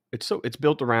 4-2-5 it's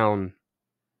built around.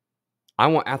 I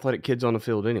want athletic kids on the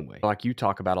field anyway. Like you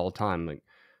talk about all the time. Like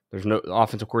there's no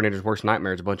offensive coordinator's worst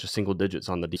nightmare is a bunch of single digits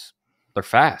on the defense. They're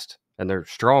fast and they're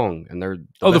strong and they're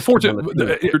the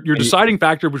 4-2. Your deciding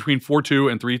factor between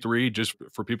 4-2 and 3-3, just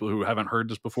for people who haven't heard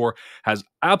this before, has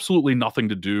absolutely nothing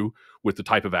to do with the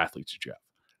type of athletes that you have.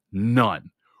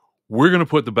 None. We're going to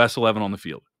put the best 11 on the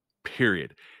field.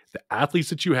 Period. The athletes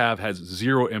that you have has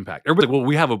zero impact. Everybody's like, well,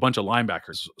 we have a bunch of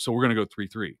linebackers, so we're going to go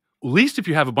 3-3. At least if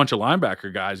you have a bunch of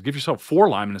linebacker guys, give yourself 4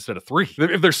 linemen instead of 3.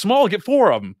 If they're small, get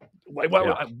 4 of them.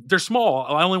 They're small.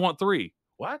 I only want 3.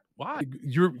 What? Why?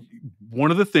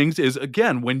 One of the things is,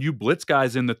 again, when you blitz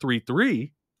guys in the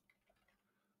 3-3,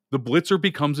 the blitzer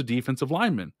becomes a defensive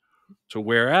lineman. So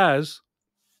whereas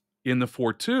in the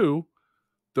 4-2,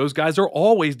 those guys are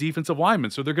always defensive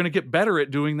linemen. So they're going to get better at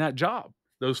doing that job.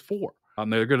 Those 4.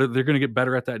 They're gonna get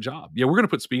better at that job. Yeah, we're gonna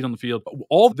put speed on the field.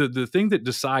 All the thing that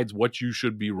decides what you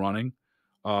should be running.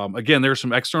 Again, there are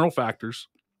some external factors,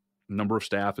 number of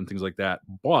staff and things like that,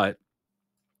 but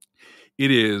it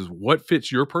is what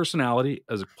fits your personality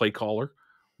as a play caller.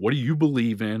 What do you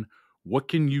believe in? What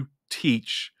can you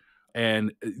teach?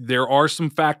 And there are some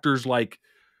factors like,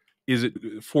 is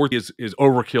it 4-3 is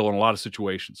overkill in a lot of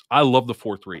situations. I love the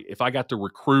 4-3. If I got to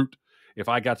recruit, if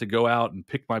I got to go out and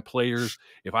pick my players,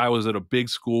 if I was at a big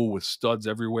school with studs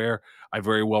everywhere, I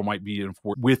very well might be in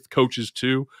 4 with coaches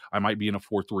too. I might be in a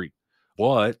 4-3,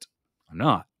 but I'm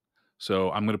not.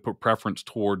 So I'm going to put preference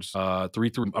towards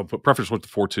 3-3. I'll put preference with the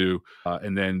 4-2,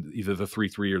 and then either the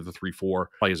 3-3 or the 3-4.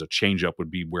 Probably as a changeup would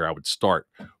be where I would start.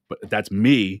 But that's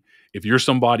me. If you're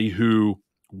somebody who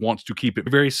wants to keep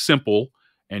it very simple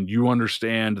and you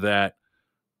understand that,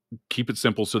 keep it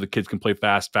simple so the kids can play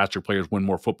fast. Faster players win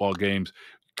more football games.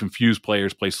 Confused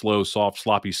players play slow, soft,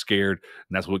 sloppy, scared.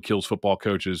 And that's what kills football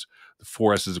coaches. The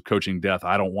 4 S's of coaching death.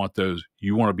 I don't want those.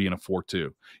 You want to be in a 4-2.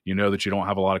 You know that you don't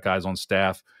have a lot of guys on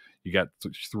staff. You got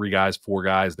 3 guys, 4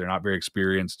 guys. They're not very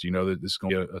experienced. You know that this is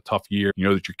going to be a tough year. You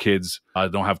know that your kids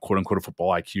don't have quote unquote a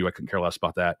football IQ. I couldn't care less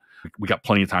about that. We got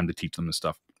plenty of time to teach them this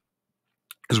stuff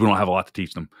because we don't have a lot to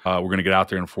teach them. We're going to get out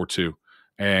there in a 4-2.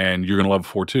 And you're going to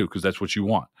love 4-2 because that's what you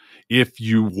want. If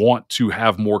you want to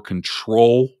have more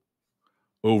control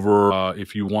over,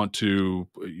 if you want to,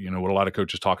 what a lot of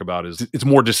coaches talk about is it's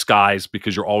more disguise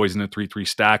because you're always in a 3-3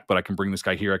 stack, but I can bring this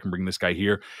guy here. I can bring this guy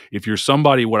here. If you're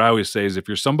somebody, what I always say is if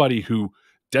you're somebody who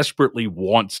desperately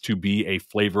wants to be a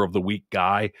flavor of the week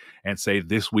guy and say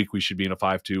this week we should be in a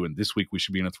 5-2 and this week we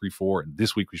should be in a 3-4 and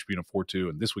this week we should be in a 4-2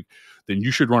 and this week, then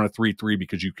you should run a 3-3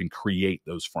 because you can create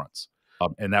those fronts.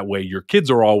 And that way your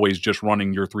kids are always just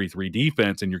running your 3-3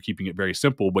 defense and you're keeping it very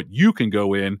simple, but you can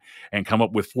go in and come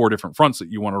up with 4 different fronts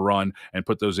that you want to run and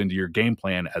put those into your game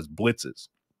plan as blitzes.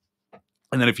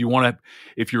 And then if you're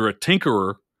a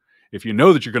tinkerer, if you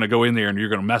know that you're going to go in there and you're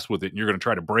going to mess with it and you're going to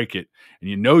try to break it and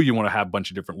you know you want to have a bunch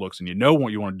of different looks and you know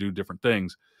what you want to do different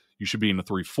things, you should be in the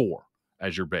 3-4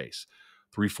 as your base.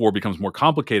 3-4 becomes more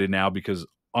complicated now because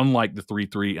unlike the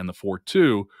 3-3 and the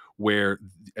 4-2, where,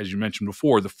 as you mentioned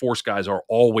before, the force guys are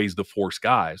always the force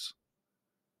guys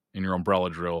in your umbrella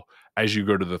drill. As you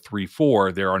go to the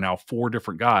 3-4, there are now 4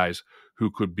 different guys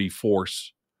who could be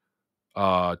force,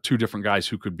 2 different guys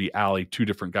who could be alley, 2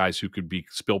 different guys who could be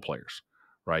spill players,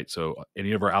 right? So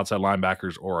any of our outside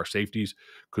linebackers or our safeties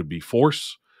could be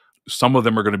force. Some of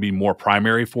them are going to be more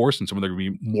primary force, and some of them are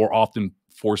going to be more often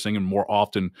forcing and more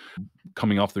often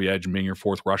coming off the edge and being your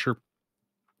 4th rusher.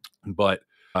 But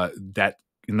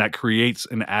that creates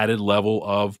an added level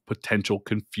of potential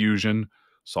confusion,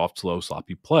 soft, slow,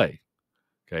 sloppy play.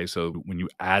 Okay, so when you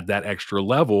add that extra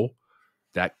level,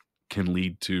 that can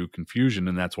lead to confusion,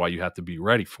 and that's why you have to be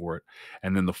ready for it.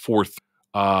 And then the 4th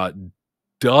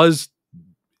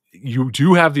you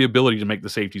do have the ability to make the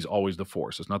safeties always the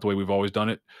force. It's not the way we've always done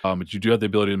it, but you do have the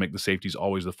ability to make the safeties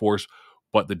always the force.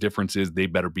 but the difference is they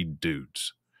better be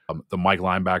dudes. The Mike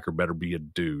linebacker better be a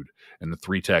dude, and the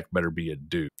 3 tech better be a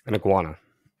dude. An iguana.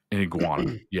 An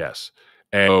iguana, yes.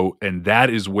 And that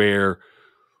is where,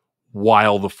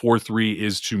 while the 4-3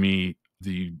 is to me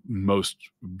the most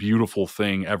beautiful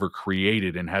thing ever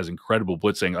created and has incredible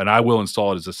blitzing, and I will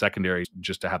install it as a secondary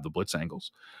just to have the blitz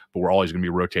angles, but we're always going to be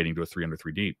rotating to a 3 under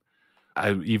 3 deep.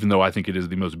 Even though I think it is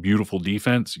the most beautiful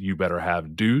defense, you better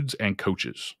have dudes and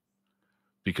coaches,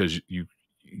 because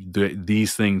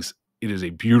these things, it is a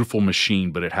beautiful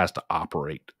machine, but it has to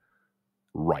operate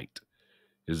right.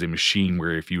 It is a machine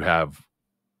where if you have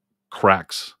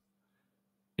cracks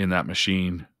in that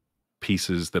machine,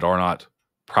 pieces that are not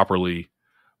properly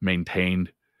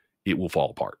maintained, it will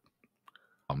fall apart.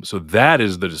 So that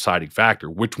is the deciding factor.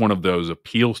 Which one of those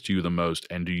appeals to you the most,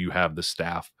 and do you have the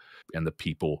staff and the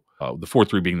people? The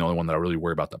 4-3 being the only one that I really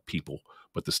worry about the people,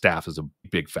 but the staff is a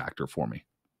big factor for me.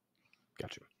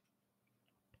 Gotcha.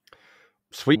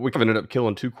 Sweet. We ended up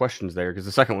killing 2 questions there, because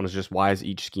the second one is just, why is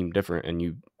each scheme different? And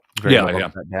you very much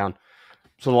broke that down.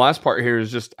 So the last part here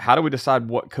is just, how do we decide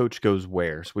what coach goes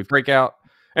where? So we break out,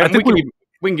 and I think we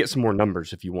can get some more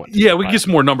numbers if you want. Yeah, we can get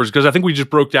some more numbers, because I think we just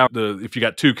broke down if you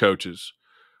got 2 coaches.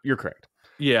 You're correct.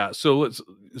 Yeah. So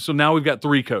now we've got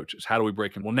 3 coaches. How do we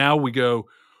break them? Well, now we go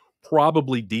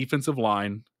probably defensive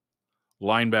line,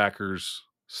 linebackers,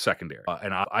 secondary.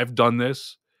 And I've done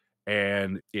this,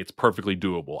 and it's perfectly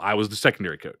doable. I was the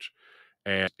secondary coach,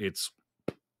 and it's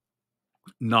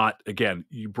not, again,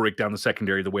 you break down the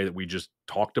secondary the way that we just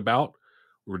talked about.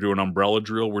 We're doing umbrella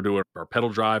drill. We're doing our pedal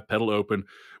drive, pedal open.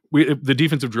 The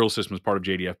defensive drill system is part of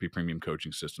JDFP Premium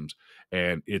Coaching Systems,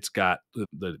 and it's got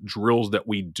the drills that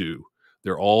we do.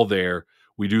 They're all there.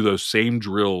 We do those same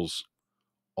drills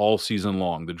all season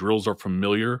long. The drills are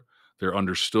familiar. They're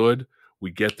understood.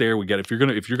 We get there. If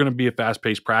you're gonna be a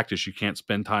fast-paced practice, you can't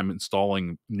spend time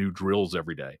installing new drills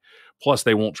every day. Plus,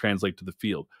 they won't translate to the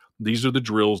field. These are the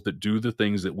drills that do the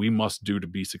things that we must do to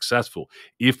be successful.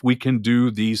 If we can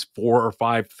do these 4 or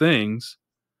 5 things,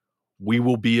 we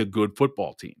will be a good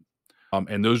football team.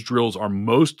 And those drills are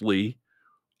mostly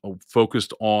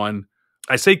focused on,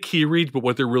 I say key reads, but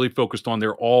what they're really focused on,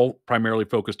 they're all primarily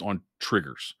focused on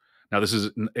triggers. Now, this is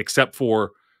except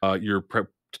for your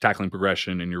tackling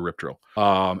progression and your rip drill.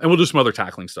 And we'll do some other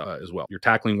tackling stuff as well. Your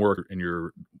tackling work and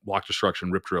your block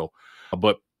destruction rip drill.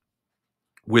 But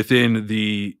within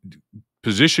the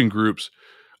position groups,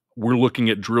 we're looking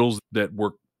at drills that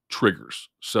work triggers.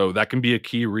 So that can be a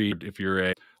key read if you're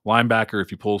a linebacker, if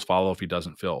he pulls, follow, if he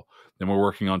doesn't fill. Then we're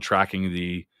working on tracking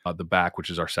the back, which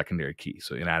is our secondary key.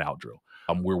 So in that out drill,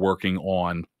 we're working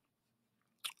on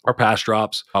our pass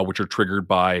drops, which are triggered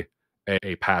by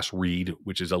a pass read,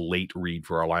 which is a late read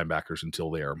for our linebackers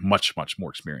until they are much, much more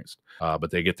experienced.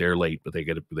 But they get there late, but they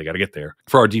got to get there.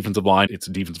 For our defensive line, it's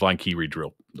a defensive line key read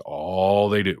drill. All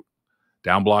they do: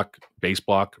 down block, base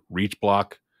block, reach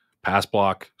block, pass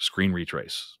block, screen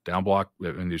retrace, down block,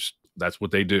 and that's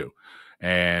what they do.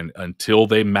 And until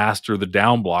they master the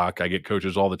down block, I get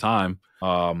coaches all the time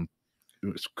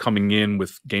coming in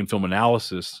with game film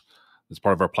analysis as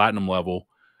part of our platinum level,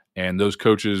 and those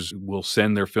coaches will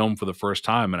send their film for the first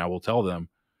time, and I will tell them,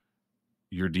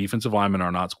 your defensive linemen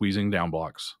are not squeezing down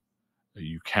blocks.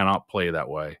 You cannot play that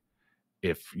way.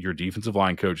 If your defensive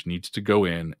line coach needs to go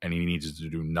in and he needs to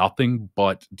do nothing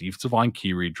but defensive line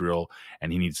key read drill,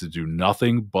 and he needs to do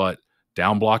nothing but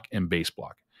down block and base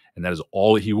block, and that is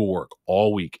all that he will work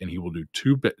all week, and he will do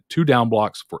two down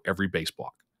blocks for every base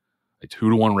block, a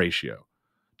 2-to-1 ratio,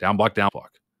 down block, base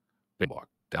block,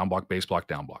 down block, base block,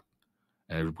 down block.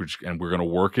 And we're going to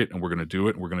work it, and we're going to do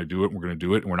it, and we're going to do it, and we're going to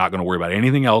do it, and we're not going to worry about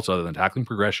anything else other than tackling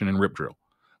progression and rip drill.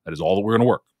 That is all that we're going to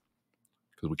work,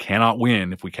 because we cannot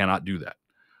win if we cannot do that.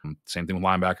 Same thing with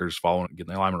linebackers,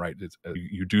 getting the alignment right.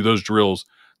 You do those drills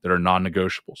that are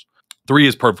non-negotiables. 3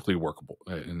 is perfectly workable.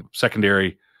 In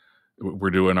secondary,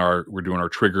 we're doing our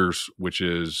triggers, which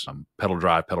is pedal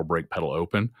drive, pedal break, pedal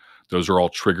open. Those are all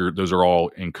triggered. Those are all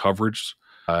in coverage.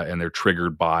 And they're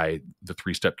triggered by the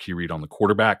 3-step key read on the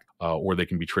quarterback, or they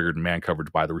can be triggered in man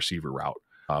coverage by the receiver route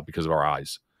because of our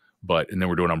eyes. And then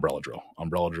we're doing umbrella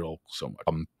drill so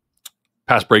much.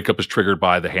 Pass breakup is triggered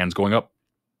by the hands going up.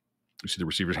 You see the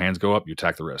receiver's hands go up, you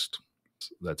attack the wrist.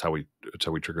 That's how we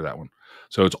trigger that one.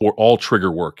 So it's all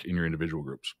trigger work in your individual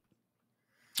groups.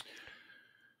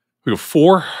 We go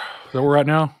 4. Is that where we're at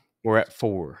now? We're at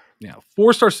 4. Yeah,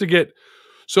 4 starts to get.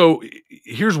 So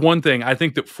here's one thing. I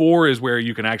think that 4 is where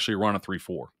you can actually run a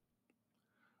 3-4.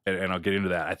 And I'll get into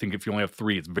that. I think if you only have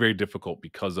 3, it's very difficult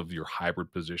because of your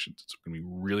hybrid positions. It's going to be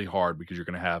really hard because you're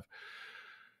going to have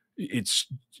it's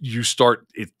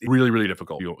really, really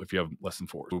difficult if you have less than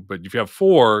 4. But if you have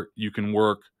 4, you can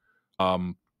work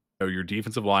Your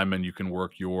defensive linemen, you can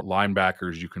work your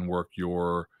linebackers, you can work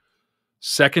your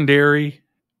secondary,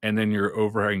 and then your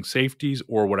overhang safeties.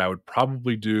 Or what I would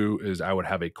probably do is I would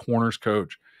have a corners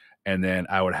coach, and then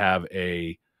I would have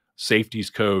a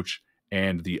safeties coach,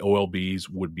 and the OLBs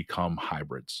would become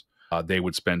hybrids. They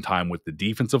would spend time with the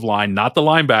defensive line, not the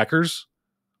linebackers.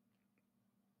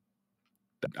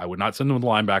 I would not send them with the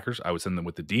linebackers. I would send them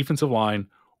with the defensive line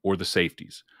or the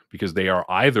safeties, because they are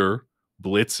either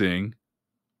blitzing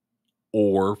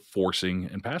or forcing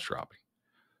and pass dropping.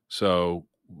 So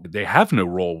they have no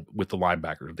role with the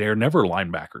linebackers. They are never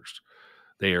linebackers.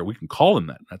 We can call them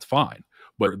that. That's fine.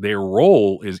 But their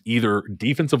role is either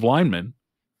defensive linemen,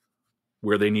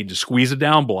 where they need to squeeze a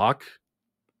down block,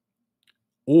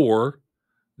 or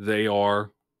they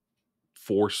are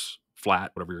force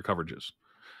flat, whatever your coverage is.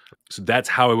 So that's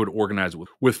how I would organize it.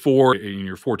 With 4 in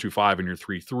your 4-2-5 and your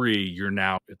 3-3, you're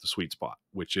now at the sweet spot,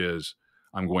 which is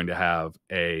I'm going to have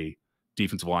a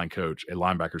defensive line coach, a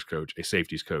linebackers coach, a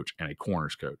safeties coach, and a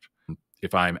corners coach.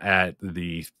 If I'm at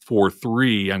the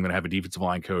 4-3, I'm going to have a defensive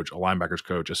line coach, a linebackers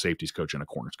coach, a safeties coach, and a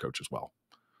corners coach as well.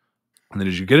 And then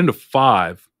as you get into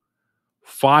 5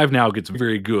 now gets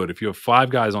very good. If you have 5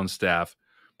 guys on staff,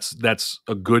 that's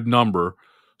a good number.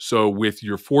 So with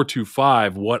your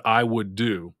 4-2-5, what I would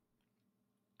do,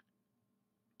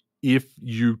 if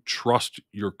you trust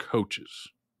your coaches,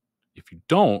 if you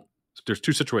don't, there's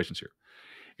 2 situations here.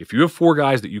 If you have 4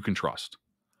 guys that you can trust,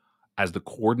 as the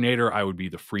coordinator, I would be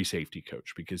the free safety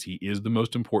coach, because he is the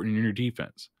most important in your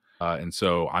defense. And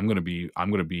so I'm going to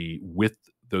be with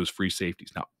those free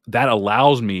safeties. Now that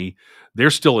allows me, they're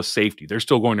still a safety. They're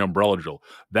still going to umbrella drill.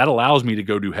 That allows me to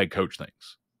go do head coach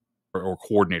things or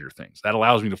coordinator things. That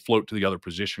allows me to float to the other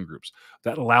position groups.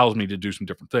 That allows me to do some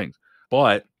different things.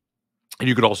 And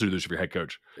you could also do this with your head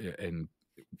coach and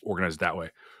organize it that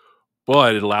way.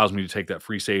 But it allows me to take that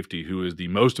free safety, who is the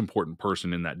most important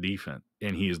person in that defense,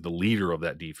 and he is the leader of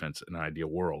that defense in an ideal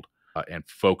world, and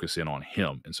focus in on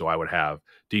him. And so I would have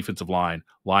defensive line,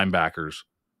 linebackers,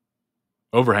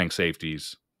 overhang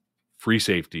safeties, free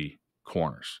safety,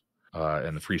 corners.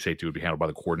 And the free safety would be handled by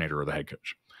the coordinator or the head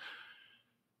coach.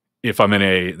 If I'm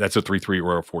in that's a 3-3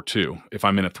 or a 4-2. If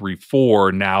I'm in a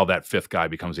 3-4, now that 5th guy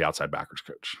becomes the outside backers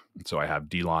coach. And so I have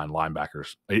D-line,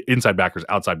 linebackers, inside backers,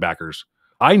 outside backers.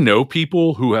 I know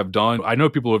people who have done a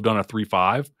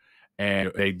 3-5,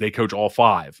 and they coach all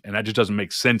 5. And that just doesn't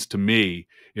make sense to me.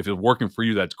 If it's working for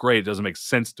you, that's great. It doesn't make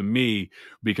sense to me,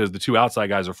 because the 2 outside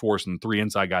guys are force and 3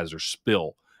 inside guys are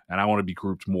spill. And I want to be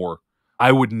grouped more.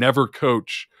 I would never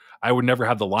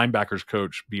have the linebackers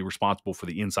coach be responsible for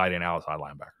the inside and outside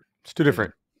linebackers. It's two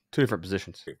different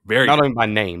positions. Very not only by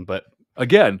name, but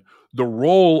again, the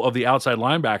role of the outside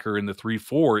linebacker in the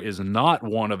 3-4 is not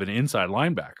one of an inside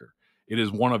linebacker. It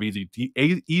is one of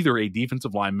either a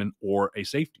defensive lineman or a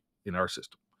safety in our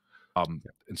system. And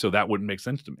so that wouldn't make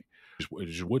sense to me. It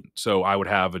just wouldn't. So I would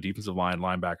have a defensive line,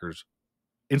 linebackers,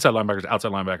 inside linebackers,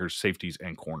 outside linebackers, safeties,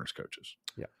 and corners coaches.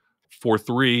 Yeah.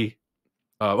 4-3.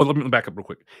 Let me back up real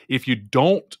quick. If you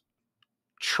don't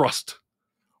trust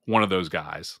one of those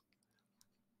guys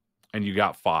and you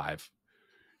got 5,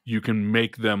 you can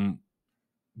make them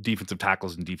defensive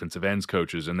tackles and defensive ends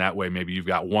coaches. And that way, maybe you've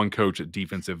got one coach at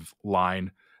defensive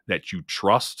line that you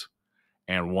trust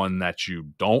and one that you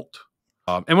don't.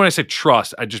 And when I say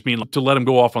trust, I just mean to let them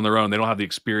go off on their own. They don't have the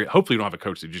experience. Hopefully you don't have a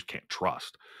coach that you just can't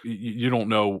trust. You don't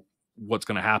know what's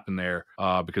going to happen there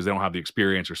because they don't have the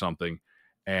experience or something.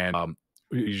 And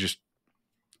you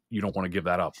don't want to give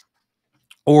that up.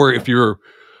 Or if you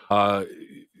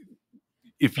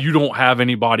don't have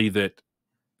anybody that,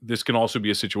 this can also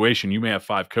be a situation. You may have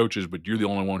 5 coaches, but you're the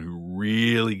only one who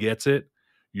really gets it.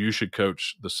 You should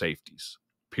coach the safeties,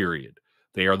 period.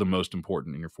 They are the most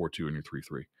important in your 4-2 and your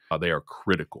 3-3. They are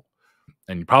critical.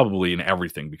 And probably in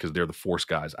everything, because they're the force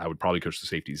guys. I would probably coach the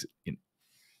safeties in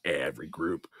every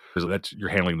group, because you're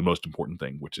handling the most important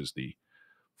thing, which is the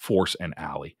force and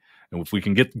alley. And if we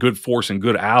can get good force and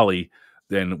good alley,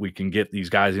 then we can get these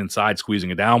guys inside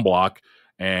squeezing a down block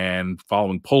and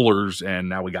following pullers, and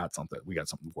now we got something. We got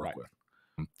something to work with.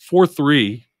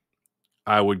 4-3,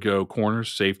 I would go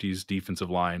corners, safeties,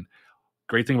 defensive line.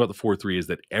 Great thing about the 4-3 is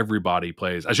that everybody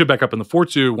plays. I should back up. In the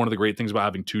 4-2, one of the great things about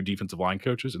having 2 defensive line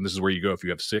coaches, and this is where you go if you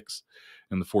have 6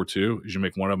 in the 4-2, is you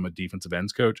make one of them a defensive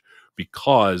ends coach,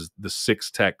 because the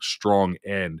 6-tech strong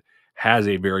end has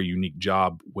a very unique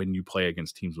job when you play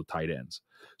against teams with tight ends.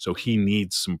 So he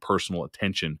needs some personal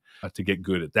attention to get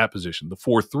good at that position. The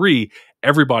 4-3,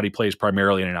 everybody plays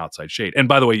primarily in an outside shade. And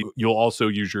by the way, you'll also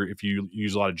use if you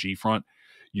use a lot of G front,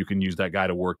 you can use that guy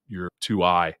to work your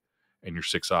 2-eye and your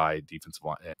 6-eye defensive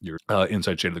line, your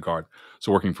inside shade of the guard.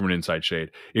 So working from an inside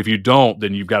shade. If you don't,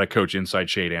 then you've got to coach inside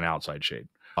shade and outside shade.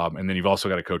 And then you've also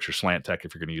got to coach your slant tech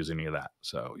if you're going to use any of that.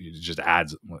 So it just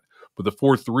adds. But the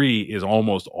 4-3 is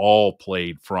almost all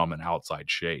played from an outside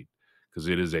shade because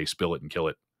it is a spill it and kill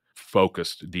it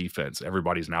focused defense.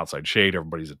 Everybody's an outside shade.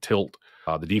 Everybody's a tilt.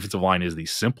 The defensive line is the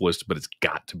simplest, but it's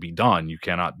got to be done. You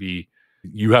cannot be.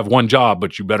 You have one job,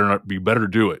 but you better not. You better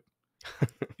do it.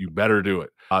 You better do it.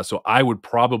 So I would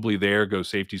probably there go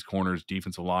safeties, corners,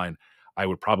 defensive line. I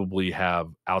would probably have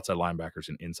outside linebackers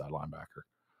and inside linebacker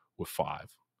with 5.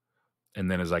 And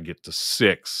then as I get to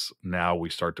 6, now we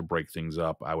start to break things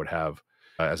up. I would have,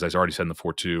 as I already said in the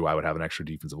 4-2, I would have an extra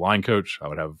defensive line coach. I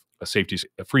would have a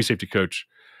free safety coach,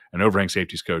 an overhang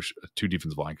safeties coach, 2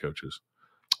 defensive line coaches.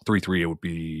 3-3, it would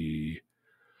be.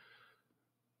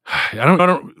 I don't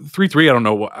 3-3. I don't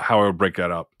know how I would break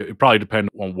that up. It probably depend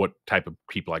on what type of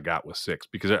people I got with 6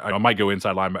 because I might go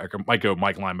inside linebacker, might go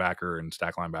Mike linebacker and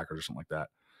stack linebackers or something like that.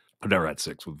 I've never had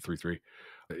 6 with a 3-3.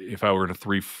 If I were in a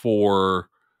 3-4.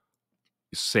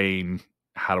 Same.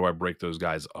 How do I break those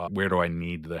guys up? Where do I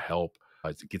need the help?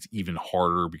 It gets even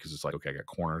harder because it's like, okay, I got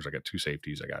corners, I got 2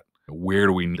 safeties, where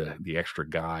do we need the extra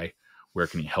guy? Where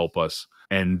can he help us?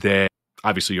 And then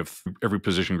obviously you have every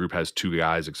position group has 2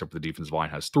 guys except for the defensive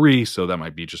line has 3, so that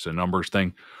might be just a numbers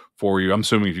thing for you. I'm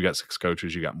assuming if you got 6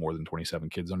 coaches, you got more than 27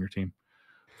 kids on your team.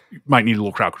 You might need a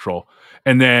little crowd control.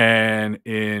 And then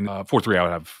in 4-3, I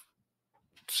would have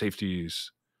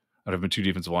safeties. I'd have 2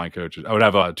 defensive line coaches. I would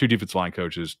have 2 defensive line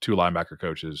coaches, 2 linebacker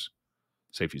coaches,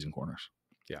 safeties and corners.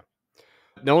 Yeah.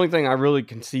 The only thing I really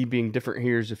can see being different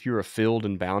here is if you're a field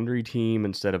and boundary team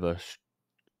instead of a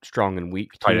strong and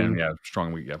weak team. Tight end, yeah, strong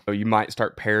and weak, yeah. So you might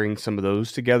start pairing some of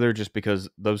those together just because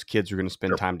those kids are going to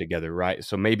spend time together, right?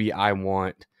 So maybe I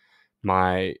want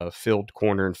my field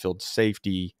corner and field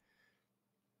safety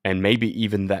and maybe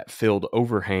even that field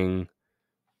overhang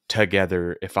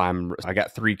together. If I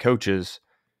got 3 coaches,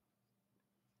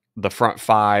 the front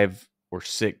 5 or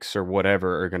 6 or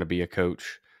whatever are going to be a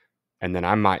coach. And then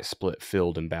I might split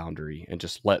field and boundary and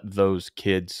just let those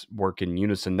kids work in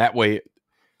unison. That way,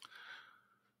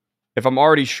 if I'm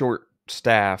already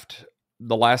short-staffed,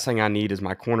 the last thing I need is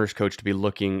my corners coach to be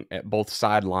looking at both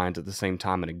sidelines at the same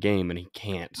time in a game, and he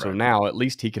can't. So now at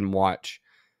least he can watch,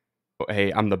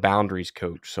 hey, I'm the boundaries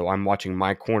coach, so I'm watching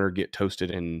my corner get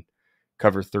toasted in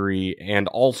cover 3, and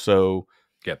also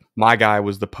my guy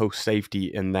was the post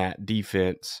safety in that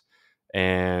defense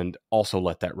and also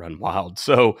let that run wild.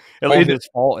 So it was his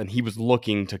fault, and he was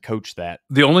looking to coach that.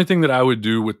 The only thing that I would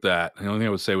do with that, the only thing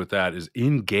I would say with that is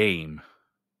in game,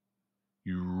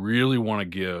 you really want to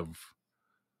give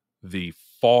the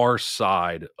far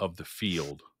side of the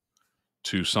field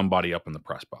to somebody up in the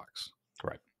press box.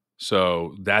 Right.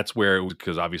 So that's where,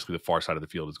 because obviously the far side of the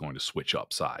field is going to switch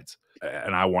up sides.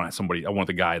 And I want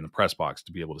the guy in the press box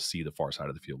to be able to see the far side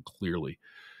of the field clearly.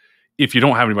 If you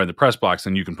don't have anybody in the press box,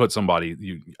 then you can put somebody,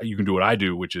 you can do what I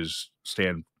do, which is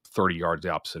stand 30 yards the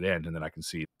opposite end, and then I can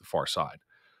see the far side.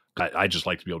 I just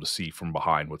like to be able to see from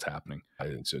behind what's happening.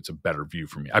 It's a better view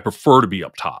for me. I prefer to be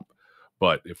up top,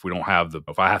 but if we don't have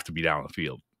if I have to be down on the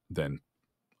field, then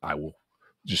I will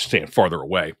just stand farther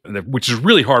away, which is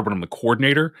really hard when I'm the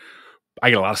coordinator. I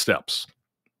get a lot of steps.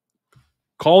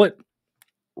 Call it,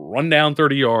 run down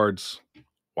 30 yards,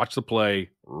 watch the play,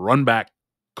 run back,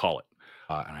 call it.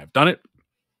 And I've done it,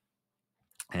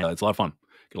 and it's a lot of fun.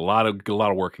 Get a lot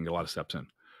of work and get a lot of steps in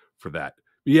for that.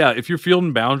 But yeah, if you're field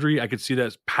and boundary, I could see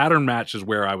that pattern match is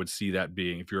where I would see that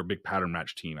being. If you're a big pattern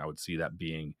match team, I would see that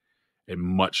being a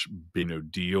much bigger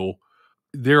deal.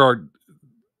 There are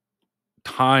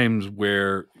times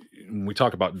where when we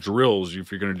talk about drills,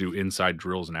 if you're going to do inside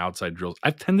drills and outside drills,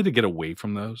 I've tended to get away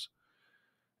from those,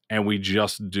 and we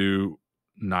just do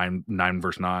 9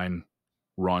 versus 9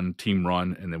 team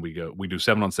run, and then we do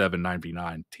 7-on-7,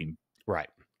 9v9 team. Right.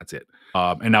 That's it.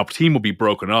 And now team will be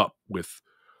broken up with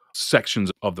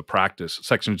sections of the practice,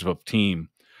 sections of team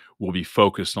will be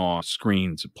focused on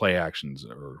screens, play actions,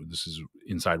 or this is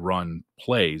inside run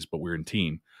plays, but we're in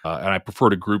team. And I prefer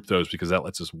to group those because that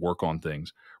lets us work on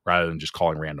things rather than just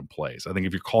calling random plays. I think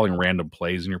if you're calling random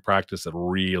plays in your practice, that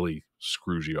really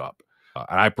screws you up.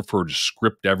 And I prefer to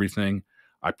script everything.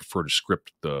 I prefer to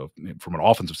script from an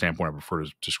offensive standpoint, I prefer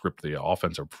to script the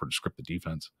offense. I prefer to script the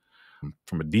defense.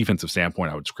 From a defensive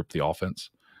standpoint, I would script the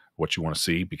offense, what you want to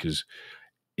see, because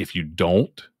if you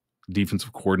don't,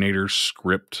 defensive coordinators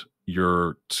script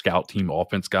your scout team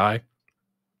offense guy.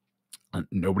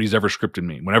 Nobody's ever scripted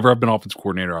me. Whenever I've been offensive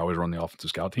coordinator, I always run the offensive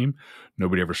scout team.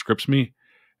 Nobody ever scripts me,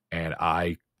 and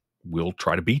I will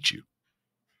try to beat you.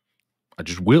 I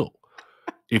just will.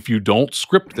 If you don't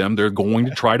script them, they're going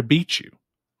to try to beat you.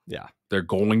 Yeah. They're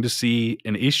going to see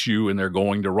an issue and they're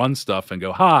going to run stuff and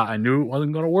go, ha, I knew it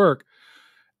wasn't going to work.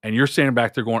 And you're standing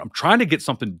back there going, I'm trying to get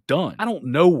something done. I don't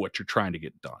know what you're trying to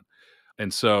get done.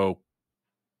 And so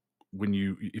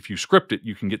if you script it,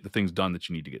 you can get the things done that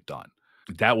you need to get done.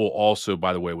 That will also,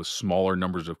 by the way, with smaller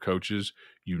numbers of coaches,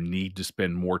 you need to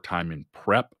spend more time in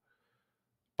prep.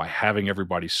 By having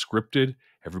everybody scripted,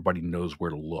 everybody knows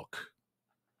where to look,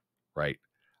 right?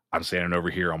 I'm standing over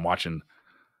here, I'm watching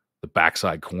the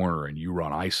backside corner and you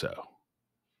run ISO.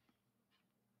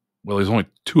 Well, there's only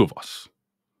two of us.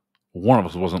 One of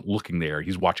us wasn't looking there.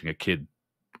 He's watching a kid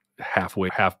half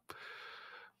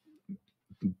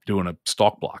doing a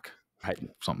stalk block, right?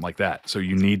 Something like that. So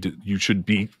you should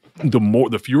be,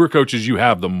 the fewer coaches you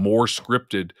have, the more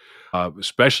scripted,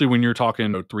 especially when you're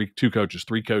talking three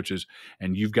coaches,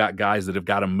 and you've got guys that have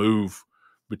got to move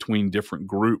between different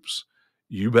groups.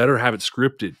 You better have it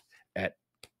scripted at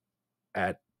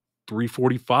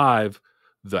 3:45.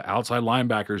 The outside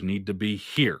linebackers need to be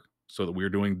here so that we're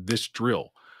doing this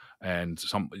drill. And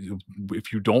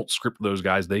if you don't script those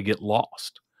guys, they get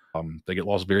lost. They get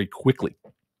lost very quickly.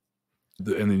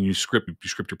 And then you script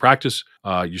your practice,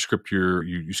 you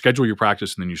schedule your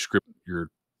practice, and then you script your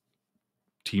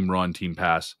team run, team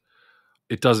pass.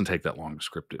 It doesn't take that long to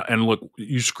script it. And look,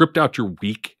 you script out your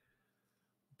week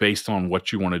based on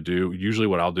what you want to do. Usually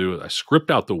what I'll do is I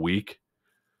script out the week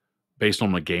based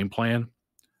on the game plan.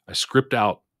 I script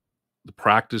out the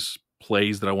practice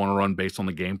plays that I want to run based on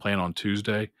the game plan on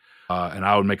Tuesday. And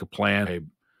I would make a plan. Hey,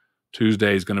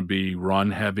 Tuesday is going to be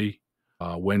run heavy.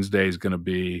 Wednesday is going to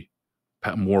be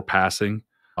more passing.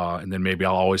 And then maybe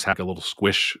I'll always have a little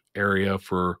squish area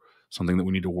for something that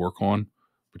we need to work on.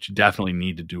 But you definitely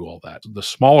need to do all that. The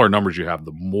smaller numbers you have,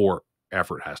 the more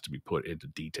effort has to be put into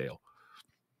detail.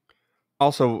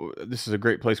 Also, this is a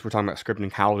great place. We're talking about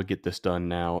scripting, how to get this done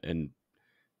now. And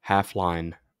half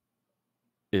line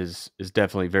is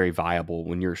definitely very viable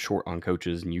when you're short on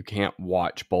coaches and you can't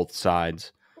watch both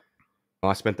sides.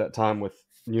 I spent that time with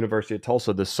University of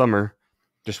Tulsa this summer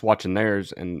just watching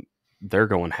theirs, and they're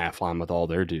going half line with all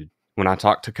their dudes. When I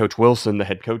talked to Coach Wilson, the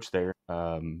head coach there,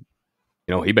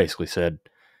 he basically said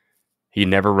he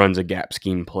never runs a gap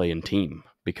scheme play in team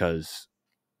because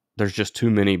there's just too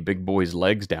many big boys'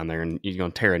 legs down there, and you're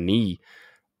going to tear a knee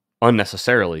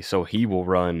unnecessarily. So he will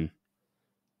run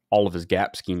all of his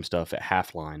gap scheme stuff at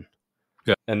half line.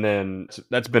 Yeah. And then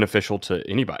that's beneficial to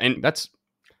anybody. And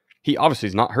he obviously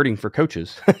is not hurting for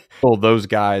coaches. Well, those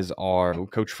guys are,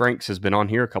 Coach Franks has been on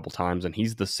here a couple times, and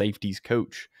he's the safeties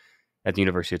coach at the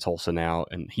University of Tulsa now,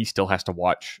 and he still has to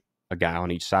watch a guy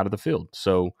on each side of the field.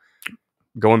 So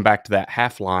going back to that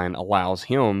half line allows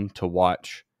him to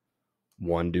watch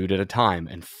one dude at a time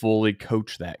and fully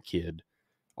coach that kid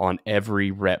on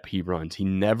every rep he runs. He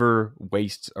never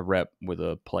wastes a rep with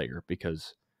a player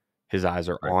because his eyes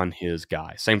are on his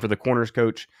guy. Same for the corners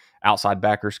coach, outside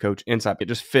backers coach, inside. It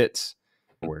just fits.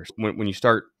 When you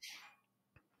start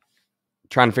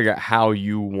trying to figure out how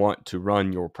you want to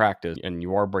run your practice and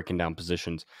you are breaking down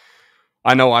positions,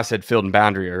 I know I said field and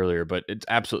boundary earlier, but it's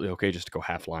absolutely okay just to go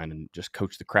half line and just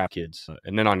coach the crap kids.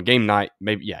 And then on game night,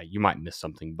 maybe, you might miss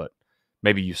something, but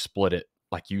maybe you split it,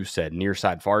 like you said, near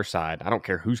side, far side. I don't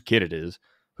care whose kid it is,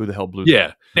 who the hell blew.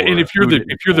 Yeah. And if you're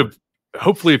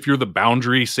the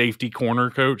boundary safety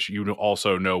corner coach, you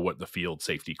also know what the field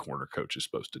safety corner coach is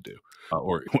supposed to do,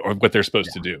 or what they're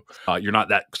supposed to do. You're not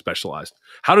that specialized.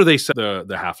 How do they set the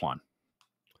half line?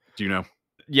 Do you know?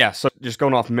 Yeah, so just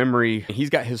going off memory, he's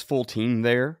got his full team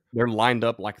there. They're lined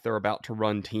up like they're about to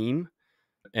run team,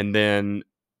 and then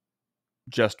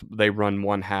just they run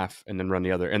one half and then run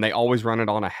the other. And they always run it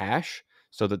on a hash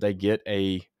so that they get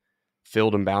a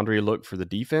field and boundary look for the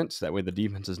defense. That way the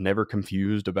defense is never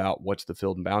confused about what's the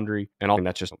field and boundary. And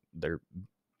that's just, they're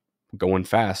going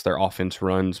fast. Their offense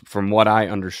runs, from what I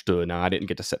understood. Now, I didn't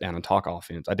get to sit down and talk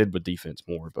offense. I did with defense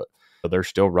more, but they're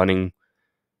still running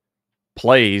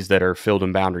plays that are field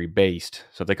and boundary based.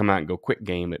 So if they come out and go quick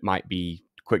game, it might be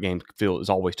quick game field is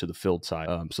always to the field side.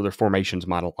 So their formations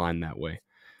might align that way.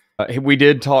 We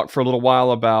did talk for a little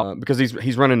while about, because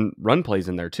he's running run plays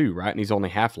in there too, right? And he's only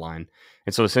half line.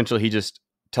 And so essentially he just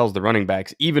tells the running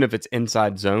backs, even if it's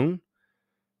inside zone,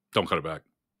 don't cut it back.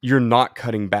 You're not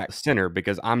cutting back center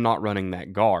because I'm not running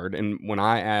that guard. And when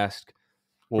I asked,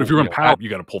 well, if you're going to power, you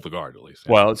got to pull the guard at least.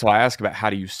 Well, so I asked about how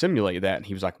do you simulate that? And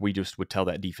he was like, we just would tell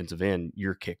that defensive end,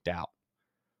 you're kicked out.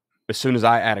 As soon as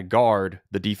I add a guard,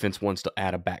 the defense wants to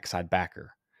add a backside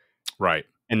backer. Right.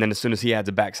 And then as soon as he adds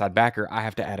a backside backer, I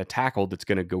have to add a tackle that's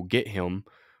going to go get him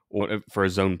for a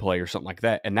zone play or something like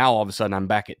that. And now all of a sudden I'm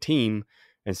back at team.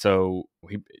 And so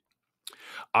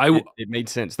It made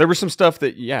sense. There was some stuff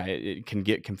that, it can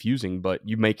get confusing, but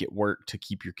you make it work to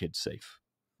keep your kids safe.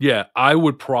 Yeah, I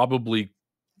would probably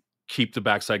keep the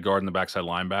backside guard and the backside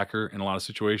linebacker in a lot of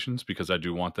situations because I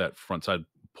do want that front side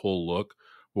pull look.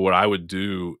 But what I would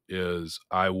do is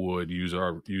I would use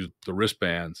the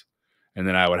wristbands, and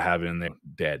then I would have in there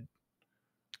dead.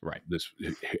 Right.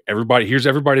 Here's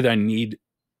everybody that I need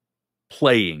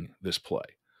playing this play.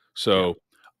 So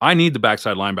I need the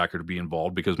backside linebacker to be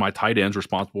involved because my tight end's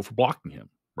responsible for blocking him,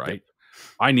 right?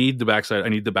 I need the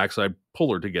backside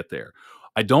puller to get there.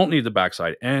 I don't need the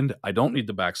backside end. I don't need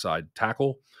the backside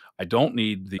tackle. I don't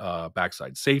need the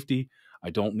backside safety. I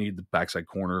don't need the backside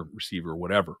corner receiver,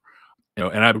 whatever.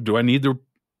 And do I need the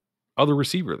other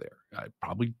receiver there?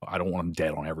 I don't want him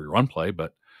dead on every run play,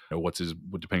 but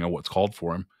depending on what's called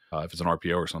for him, if it's an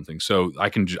RPO or something. So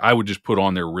I would just put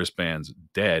on their wristbands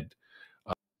dead.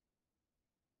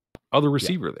 Other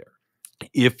receiver there.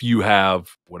 If you have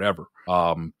whatever.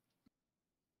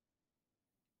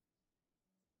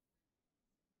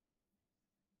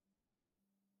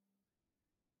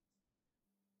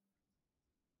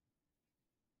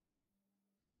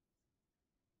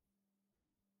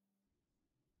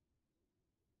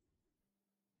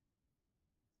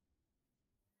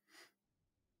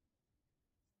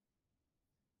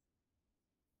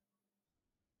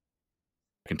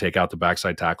 Can take out the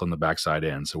backside tackle and the backside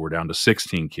end. So we're down to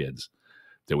 16 kids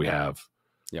that we have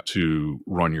to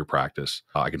run your practice.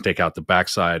 I can take out the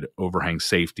backside overhang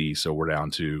safety. So we're down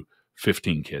to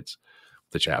 15 kids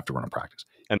that you have to run a practice.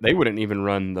 And they wouldn't even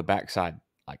run the backside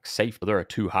like safety. They're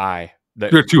too high.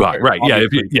 They're too high, right? Yeah,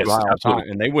 yes,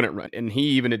 absolutely. And they wouldn't run. And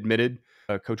he even admitted,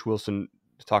 Coach Wilson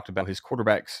talked about his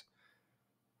quarterbacks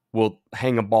will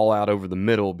hang a ball out over the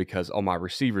middle because, my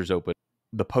receiver's open.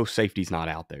 The post safety's not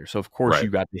out there. So, of course, you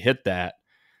got to hit that.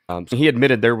 So he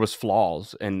admitted there was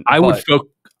flaws. And I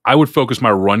would focus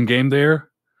my run game there.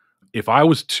 If I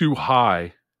was too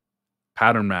high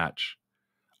pattern match,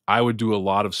 I would do a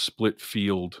lot of split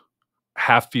field,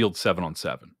 half field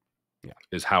 7-on-7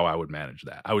 is how I would manage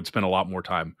that. I would spend a lot more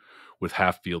time with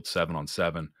half field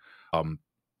 7-on-7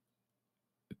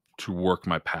 to work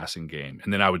my passing game.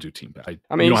 And then I would do team pass.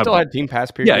 You still had team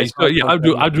pass period. Yeah,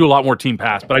 I'd do a lot more team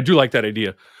pass, but I do like that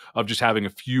idea of just having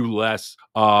a few less.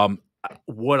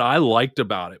 What I liked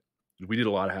about it, we did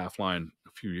a lot of half line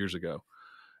a few years ago.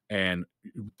 And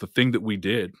the thing that we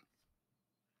did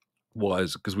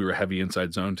was because we were a heavy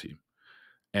inside zone team.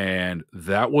 And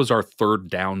that was our third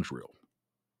down drill.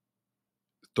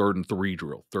 3rd and 3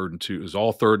 drill, 3rd and 2. It was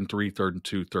all 3rd and 3, 3rd and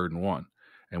 2, 3rd and 1.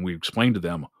 And we explained to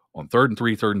them on 3rd and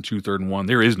 3, 3rd and 2, 3rd and 1,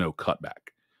 there is no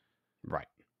cutback. Right.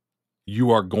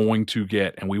 You are going to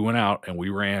get, and we went out and we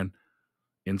ran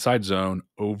inside zone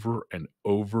over and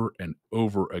over and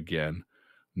over again.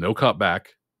 No cutback,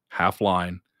 half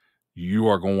line. You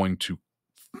are going to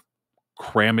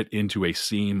cram it into a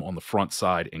seam on the front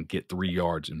side and get 3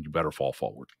 yards, and you better fall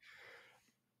forward.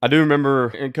 I do remember,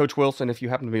 and Coach Wilson, if you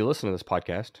happen to be listening to this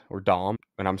podcast, or Dom,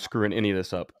 and I'm screwing any of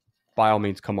this up, by all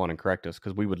means, come on and correct us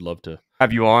because we would love to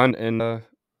have you on and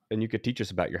you could teach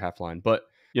us about your half line. But,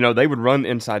 they would run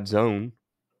inside zone,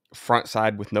 front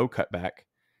side with no cutback,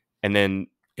 and then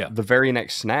the very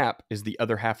next snap is the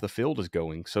other half of the field is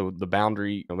going. So the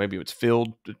boundary, maybe it's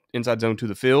field, inside zone to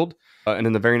the field, and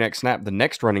then the very next snap, the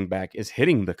next running back is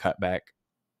hitting the cutback.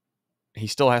 He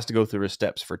still has to go through his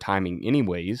steps for timing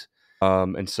anyways.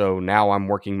 And so now I'm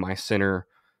working my center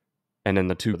and then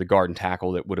the guard and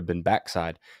tackle that would have been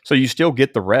backside. So you still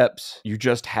get the reps. You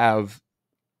just have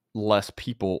less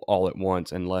people all at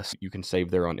once and less you can save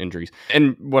there on injuries.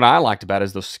 And what I liked about it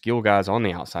is those skill guys on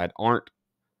the outside aren't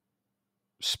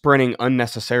sprinting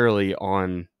unnecessarily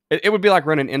on. It would be like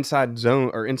running inside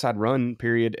zone or inside run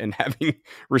period and having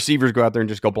receivers go out there and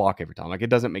just go block every time. Like it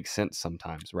doesn't make sense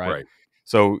sometimes, right?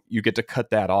 So you get to cut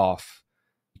that off.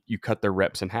 You cut their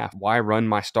reps in half. Why run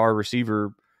my star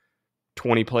receiver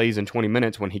 20 plays in 20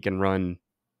 minutes when he can run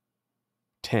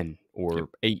 10 or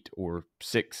 8 or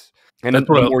 6? And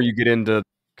the more you get into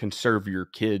conserve your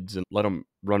kids and let them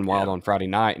run wild on Friday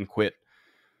night and quit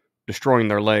destroying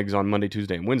their legs on Monday,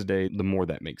 Tuesday, and Wednesday, the more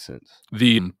that makes sense.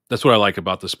 That's what I like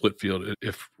about the split field.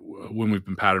 When we've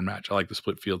been pattern match, I like the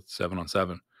split field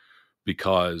 7-on-7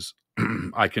 because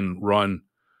I can run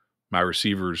my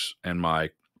receivers and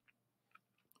my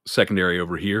secondary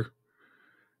over here,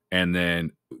 and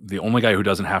then the only guy who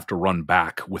doesn't have to run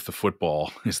back with the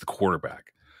football is the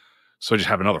quarterback. So I just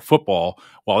have another football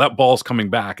while that ball's coming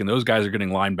back and those guys are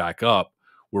getting lined back up.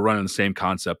 We're running the same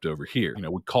concept over here.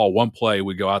 We call one play,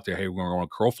 we go out there, hey, we're going to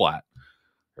curl flat.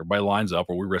 Everybody lines up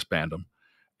or we wristband them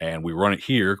and we run it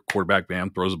here. Quarterback,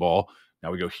 bam, throws the ball.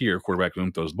 Now we go here, quarterback,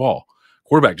 boom, throws the ball.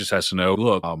 quarterback just has to know,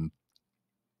 look,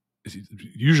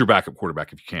 use your backup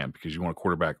quarterback if you can, because you want a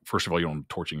quarterback. First of all, you don't want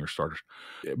torching your starters,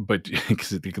 but because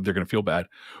they're going to feel bad.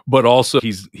 But also,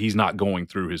 he's not going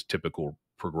through his typical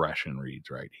progression reads,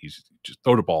 right? He's just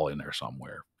throw the ball in there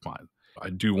somewhere. Fine. I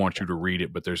do want you to read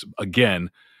it, but there's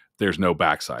no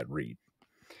backside read.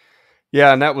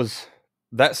 Yeah, and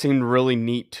that seemed really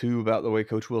neat too about the way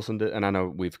Coach Wilson did. And I know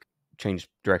we've changed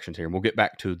directions here, and we'll get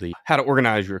back to the how to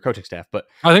organize your coaching staff. But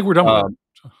I think we're done with that.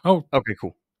 Oh, okay,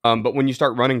 cool. But when you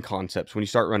start running concepts, when you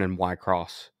start running Y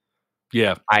cross,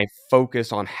 yeah, I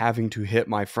focus on having to hit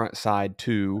my front side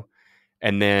too,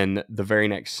 and then the very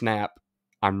next snap,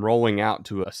 I'm rolling out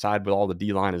to a side where all the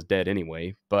D line is dead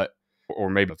anyway. But or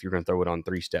maybe if you're going to throw it on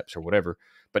 3 steps or whatever.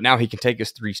 But now he can take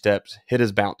his 3 steps, hit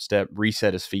his bounce step,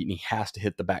 reset his feet, and he has to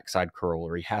hit the backside curl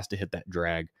or he has to hit that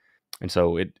drag. And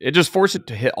so it just forces it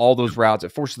to hit all those routes.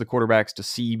 It forces the quarterbacks to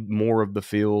see more of the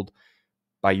field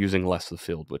by using less of the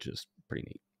field, which is pretty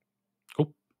neat.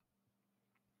 Cool.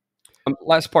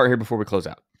 Last part here before we close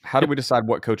out. How do we decide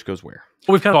what coach goes where?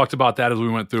 Well, we've kind of talked about that as we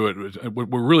went through it. What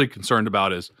we're really concerned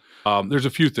about is there's a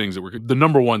few things that the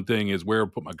number one thing is where to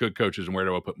put my good coaches and where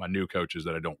do I put my new coaches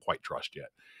that I don't quite trust yet.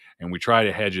 And we try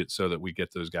to hedge it so that we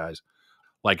get those guys.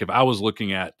 Like if I was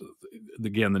looking at,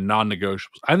 again, the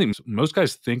non-negotiables, I think most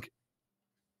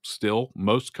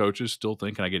coaches still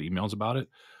think, and I get emails about it,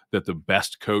 that the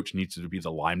best coach needs to be the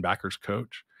linebackers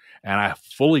coach. And I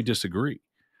fully disagree.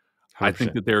 100%. I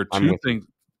think that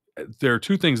there are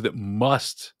two things that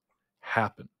must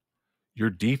happen. Your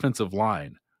defensive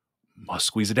line must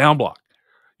squeeze a down block.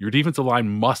 Your defensive line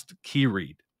must key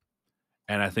read.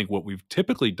 And I think what we've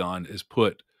typically done is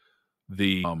put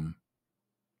the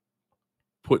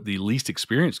least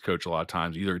experienced coach a lot of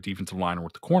times either at defensive line or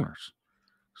with the corners,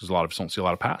 because a lot of us don't see a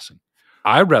lot of passing.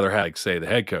 I'd rather have, like, say, the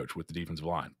head coach with the defensive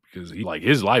line, because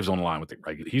his life's on the line with it.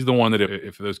 Right? He's the one that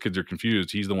if those kids are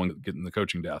confused, he's the one getting the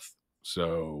coaching death.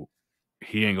 So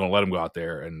he ain't going to let them go out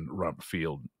there and run up the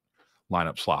field, line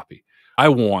up sloppy. I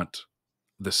want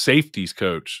the safeties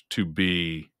coach to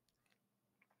be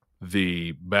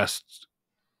the best,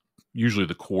 usually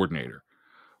the coordinator,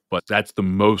 but that's the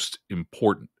most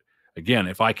important. Again,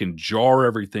 if I can jar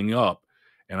everything up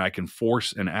and I can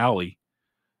force an alley,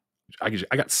 I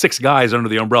got 6 guys under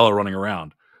the umbrella running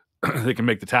around. They can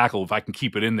make the tackle if I can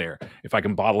keep it in there. If I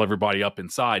can bottle everybody up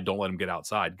inside, don't let them get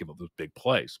outside, give up those big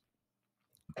plays.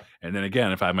 And then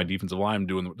again, if I have my defensive line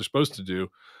doing what they're supposed to do,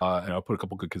 and I'll put a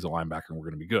couple good kids at linebacker, and we're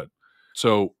going to be good.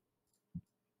 So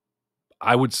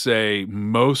I would say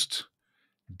most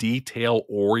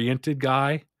detail-oriented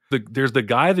guy, there's the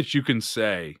guy that you can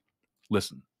say,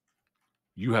 listen,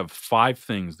 you have 5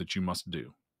 things that you must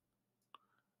do.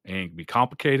 It ain't be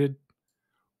complicated,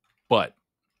 but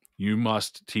you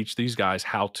must teach these guys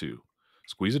how to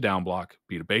squeeze a down block,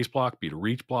 beat a base block, beat a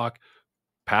reach block,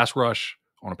 pass rush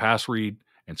on a pass read,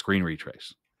 and screen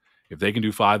retrace. If they can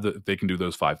do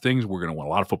those 5 things, we're going to win a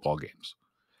lot of football games.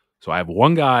 So I have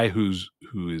one guy who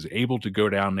is able to go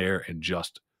down there and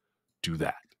just do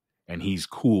that. And he's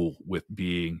cool with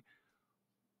being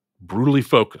brutally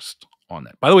focused on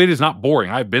that. By the way, it is not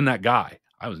boring. I've been that guy.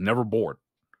 I was never bored.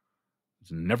 I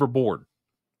was never bored.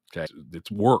 Okay.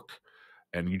 It's work.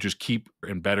 And you just keep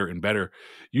and better and better.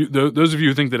 Those of you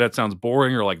who think that sounds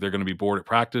boring or like they're going to be bored at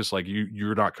practice, like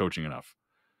you're not coaching enough.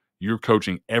 You're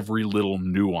coaching every little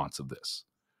nuance of this.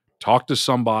 Talk to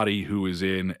somebody who is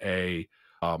in a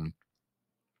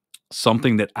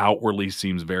something that outwardly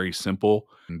seems very simple,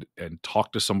 and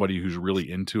talk to somebody who's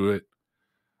really into it.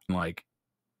 Like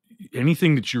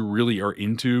anything that you really are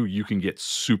into, you can get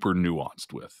super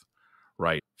nuanced with,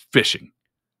 right? Fishing,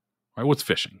 right? What's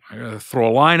fishing? I gotta throw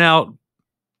a line out,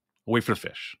 wait for the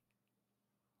fish.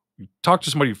 You talk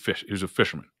to somebody who's a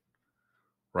fisherman,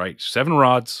 right? 7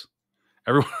 rods.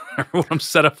 Everyone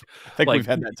set up. I think we've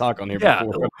had that talk on here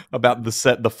before about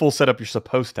the full setup you're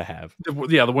supposed to have.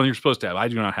 Yeah, the one you're supposed to have. I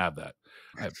do not have that.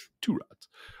 I have 2 rods.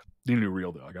 Need a new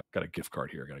reel though. I got a gift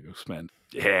card here. I got to go spend.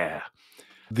 Yeah.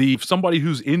 Somebody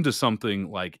who's into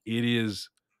something like it is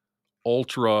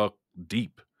ultra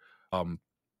deep. I mean,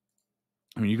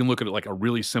 you can look at it like a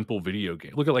really simple video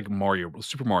game. Look at like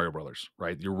Super Mario Brothers,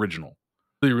 right? The original.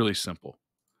 Really, really simple.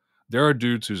 There are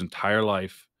dudes whose entire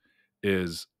life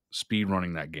is speed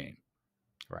running that game.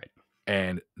 Right.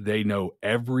 And they know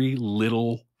every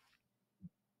little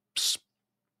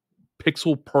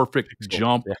pixel perfect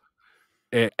jump,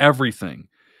 everything.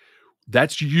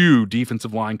 That's you,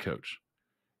 defensive line coach.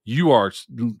 You are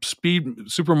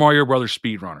Super Mario Brothers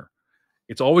speedrunner.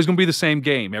 It's always going to be the same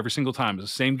game every single time.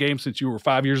 It's the same game since you were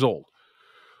 5 years old.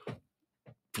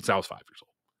 Since I was 5 years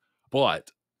old.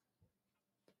 But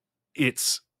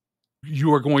it's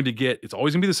you are going to get, it's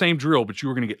always going to be the same drill, but you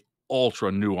are going to get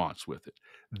ultra nuance with it.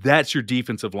 That's your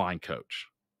defensive line coach.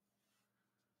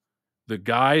 The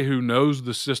guy who knows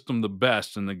the system the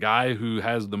best and the guy who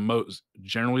has the most,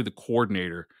 generally the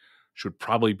coordinator, should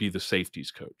probably be the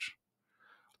safeties coach.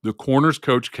 The corners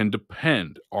coach can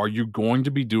depend. Are you going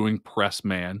to be doing press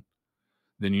man?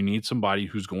 Then you need somebody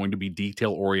who's going to be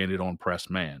detail oriented on press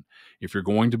man. If you're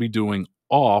going to be doing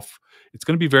off, it's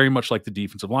going to be very much like the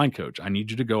defensive line coach. I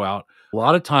need you to go out. A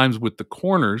lot of times with the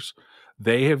corners,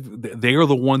 they are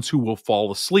the ones who will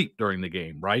fall asleep during the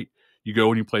game, right? You go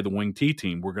and you play the wing T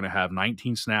team. We're going to have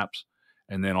 19 snaps,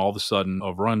 and then all of a sudden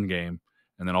of run game,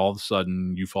 and then all of a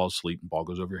sudden you fall asleep and ball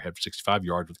goes over your head for 65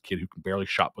 yards with a kid who can barely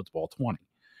shot put the ball 20.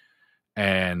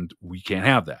 And we can't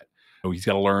have that. He's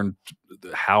got to learn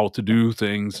how to do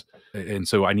things. And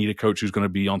so I need a coach who's going to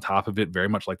be on top of it, very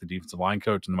much like the defensive line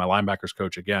coach. And my linebackers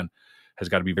coach, again, has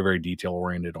got to be very, very detail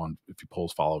oriented on if he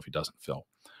pulls, follow, if he doesn't fill.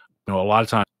 A lot of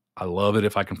times I love it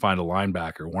if I can find a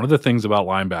linebacker. One of the things about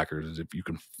linebackers is if you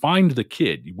can find the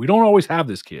kid, we don't always have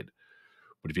this kid,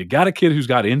 but if you got a kid who's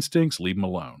got instincts, leave him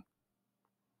alone.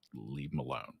 Leave him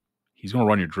alone. He's going to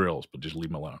run your drills, but just leave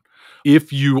him alone.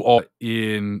 If you are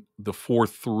in the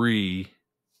 4-3,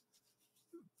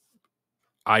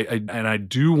 I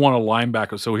do want a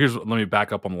linebacker. So let me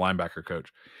back up on the linebacker coach.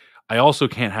 I also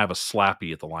can't have a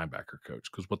slappy at the linebacker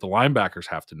coach, because what the linebackers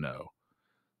have to know,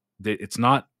 it's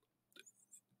not,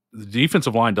 the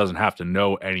defensive line doesn't have to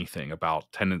know anything about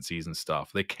tendencies and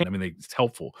stuff. They can't. I mean, it's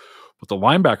helpful, but the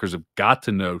linebackers have got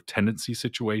to know tendency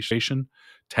situation,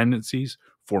 tendencies,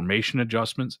 formation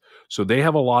adjustments. So they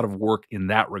have a lot of work in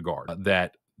that regard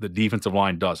that the defensive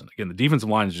line doesn't. Again, the defensive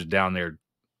line is just down there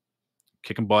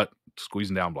kicking butt,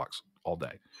 squeezing down blocks all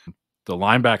day. The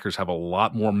linebackers have a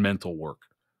lot more mental work.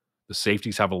 The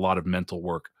safeties have a lot of mental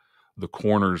work. The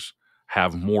corners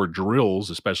have more drills,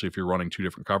 especially if you're running two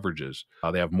different coverages.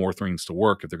 They have more things to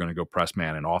work if they're going to go press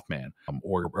man and off man,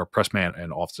 or press man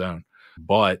and off zone.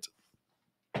 But,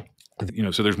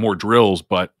 so there's more drills,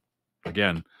 but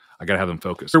again, I got to have them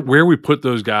focused. Where we put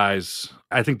those guys,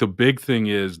 I think the big thing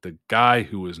is the guy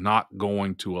who is not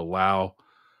going to allow,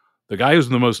 the guy who's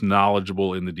the most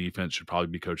knowledgeable in the defense should probably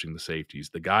be coaching the safeties.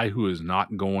 The guy who is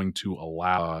not going to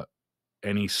allow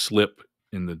any slip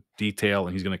in the detail,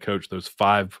 and he's going to coach those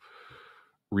 5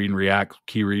 read and react,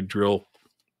 key read drill,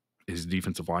 is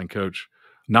defensive line coach.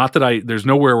 Not that there's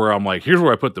nowhere where I'm like, here's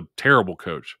where I put the terrible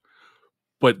coach.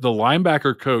 But the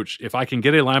linebacker coach, if I can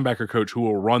get a linebacker coach who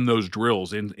will run those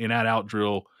drills, in at out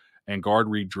drill and guard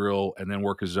read drill, and then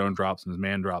work his zone drops and his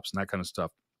man drops and that kind of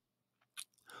stuff.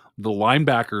 The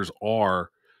linebackers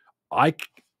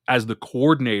as the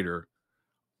coordinator,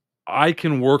 I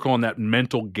can work on that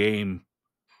mental game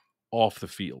off the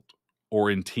field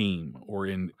or in team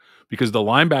because the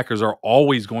linebackers are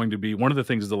always going to be, one of the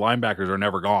things is the linebackers are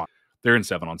never gone. They're in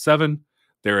 7-on-7.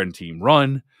 They're in team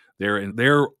run. They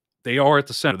are at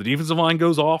the center. The defensive line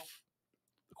goes off.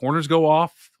 The corners go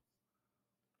off.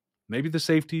 Maybe the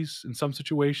safeties in some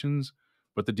situations,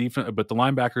 but the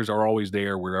linebackers are always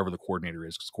there wherever the coordinator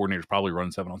is, because the coordinator's probably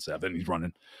running 7-on-7. He's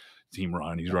running team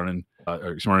run. He's running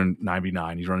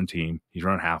 9v9. He's running team. He's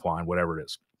running half line, whatever it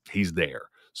is. He's there.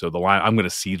 So I'm going to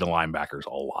see the linebackers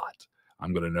a lot.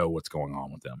 I'm going to know what's going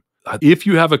on with them. If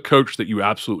you have a coach that you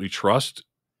absolutely trust,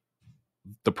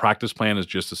 the practice plan is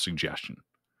just a suggestion.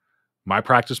 My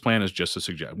practice plan is just a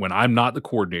suggestion. When I'm not the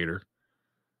coordinator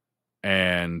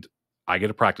and I get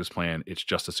a practice plan, it's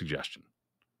just a suggestion.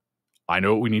 I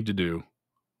know what we need to do.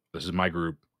 This is my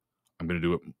group. I'm going to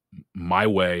do it my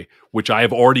way, which I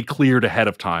have already cleared ahead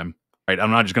of time. Right?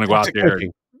 I'm not just going to go out there.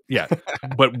 Yeah.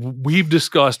 But we've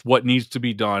discussed what needs to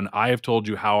be done. I have told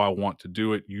you how I want to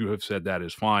do it. You have said that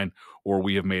is fine, or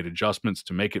we have made adjustments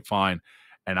to make it fine.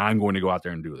 And I'm going to go out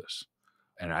there and do this.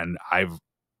 And I've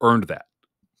earned that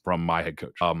from my head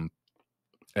coach.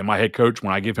 And my head coach,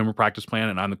 when I give him a practice plan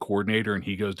and I'm the coordinator and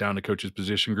he goes down to coach his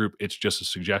position group, it's just a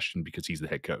suggestion because he's the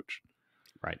head coach.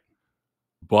 Right.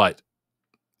 But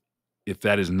if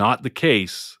that is not the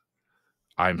case,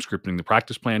 I'm scripting the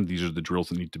practice plan. These are the drills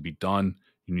that need to be done.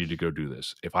 You need to go do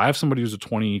this. If I have somebody who's a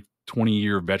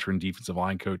 20-year veteran defensive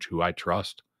line coach who I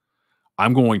trust,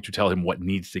 I'm going to tell him what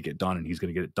needs to get done, and he's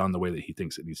going to get it done the way that he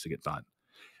thinks it needs to get done.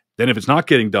 Then if it's not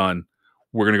getting done,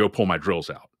 we're going to go pull my drills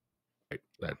out.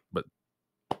 Right? But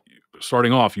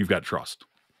starting off, you've got trust.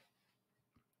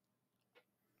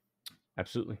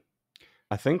 Absolutely.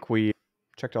 I think we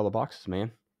checked all the boxes,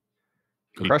 man.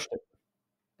 We crushed it.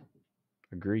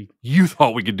 Agreed. You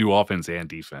thought we could do offense and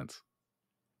defense.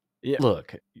 Yeah.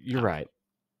 Look, you're right.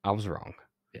 I was wrong.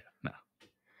 Yeah. No.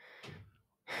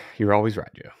 You're always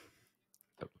right, Joe.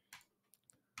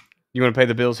 You want to pay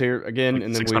the bills here again, like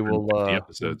and then we will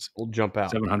episodes. we'll jump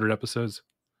out. 700 episodes.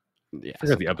 Yeah, I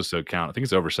forgot the episode count. I think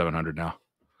it's over 700 now.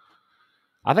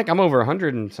 I think I'm over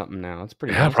 100 and something now. It's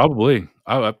pretty. Yeah, awesome. probably.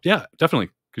 Yeah, definitely.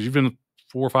 Because you've been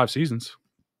 4 or 5 seasons.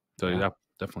 So yeah,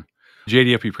 definitely.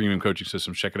 JDFP Premium Coaching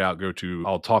Systems. Check it out.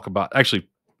 I'll talk about. Actually,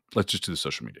 let's just do the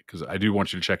social media because I do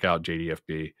want you to check out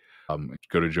JDFP.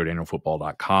 Go to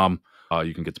joedanielfootball.com.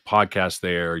 You can get the podcast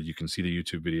there. You can see the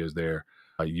YouTube videos there.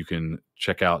 You can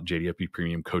check out JDFP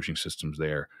Premium Coaching Systems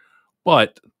there.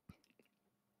 But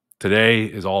today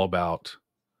is all about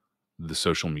the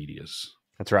social medias.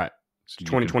 That's right. It's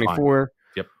 2024.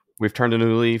 Yep. We've turned a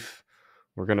new leaf.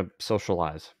 We're going to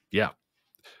socialize. Yeah.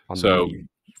 So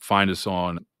find us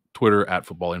on Twitter at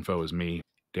FootballInfo is me.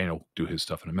 Daniel will do his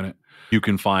stuff in a minute. You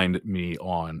can find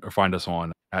us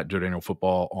on at Joe Daniel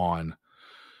Football on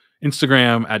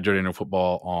Instagram, at Joe Daniel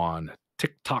Football on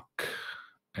TikTok,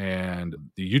 and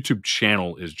the YouTube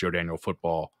channel is Joe Daniel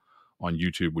Football on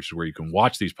YouTube, which is where you can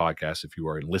watch these podcasts if you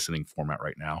are in listening format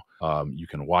right now. You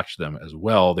can watch them as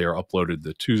well. They are uploaded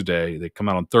the Tuesday. They come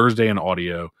out on Thursday in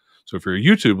audio. So if you're a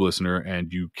YouTube listener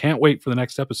and you can't wait for the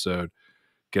next episode,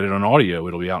 get it on audio.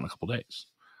 It'll be out in a couple days.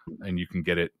 And you can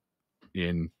get it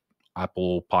in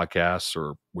Apple Podcasts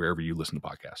or wherever you listen to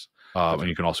podcasts. And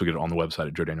you can also get it on the website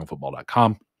at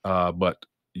joedanielfootball.com. But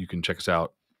you can check us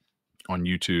out on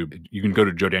YouTube. You can go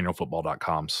to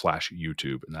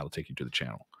joedanielfootball.com/YouTube, and that'll take you to the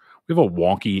channel. We have a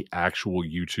wonky actual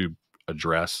YouTube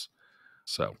address.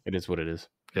 So it is what it is.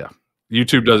 Yeah.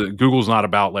 YouTube doesn't. Google's not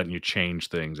about letting you change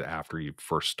things after you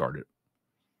first start it.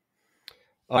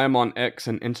 I'm on X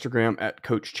and Instagram at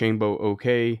Coach Chambo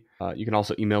OK. You can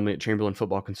also email me at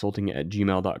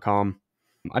chamberlainfootballconsulting@gmail.com.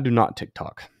 I do not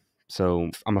TikTok,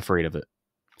 so I'm afraid of it.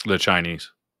 The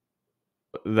Chinese.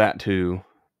 That too.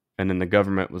 And then the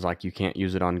government was like, you can't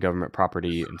use it on government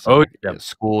property. And so at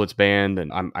school, it's banned.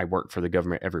 And I work for the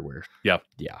government everywhere. Yeah.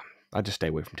 Yeah. I just stay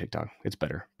away from TikTok. It's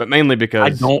better. But mainly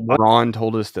because Ron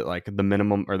told us that like the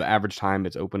minimum or the average time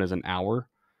it's open is an hour.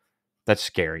 That's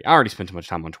scary. I already spent too much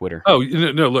time on Twitter. Oh,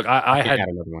 no, look, I had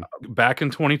another one. Back in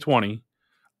 2020,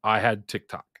 I had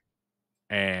TikTok.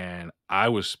 And I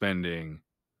was spending,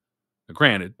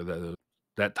 granted,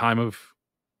 that time of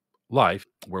life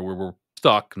where we were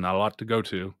stuck, not a lot to go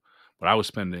to, but I was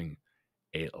spending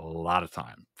a lot of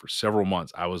time for several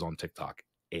months. I was on TikTok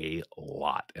a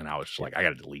lot, and I was just like, I got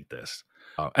to delete this.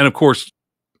 And of course,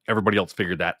 everybody else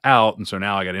figured that out, and so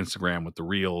now I got Instagram with the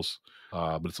Reels,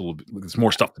 but it's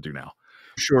more stuff to do now.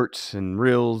 Shorts and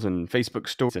Reels and Facebook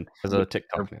stories and there's a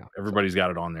TikTok now. Everybody's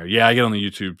got it on there. Yeah, I get on the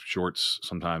YouTube Shorts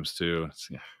sometimes too.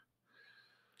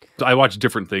 So I watch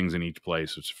different things in each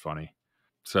place, which is funny.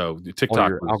 So the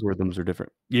TikTok algorithms are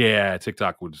different. Yeah,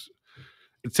 TikTok was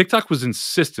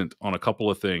insistent on a couple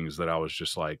of things that I was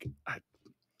just like,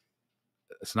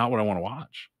 it's not what I want to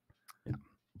watch. Yeah.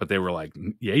 But they were like,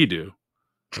 yeah, you do.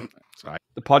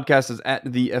 The podcast is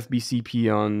at the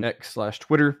FBCP on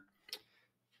X/Twitter.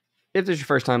 If this is your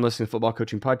first time listening to Football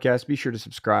Coaching Podcast, be sure to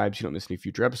subscribe so you don't miss any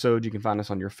future episodes. You can find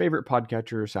us on your favorite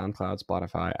podcatcher, SoundCloud,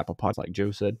 Spotify, Apple Podcasts, like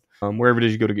Joe said. Wherever it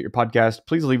is you go to get your podcast,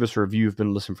 please leave us a review if you've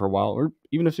been listening for a while, or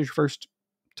even if it's your first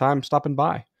time stopping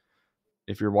by.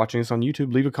 If you're watching us on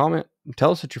YouTube, leave a comment and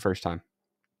tell us it's your first time.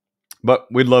 But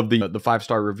we'd love the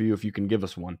 5-star review if you can give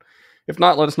us one. If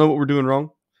not, let us know what we're doing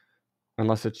wrong.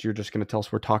 Unless you're just going to tell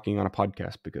us we're talking on a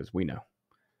podcast, because we know.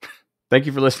 Thank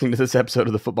you for listening to this episode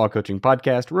of the Football Coaching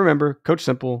Podcast. Remember, coach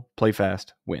simple, play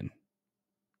fast, win.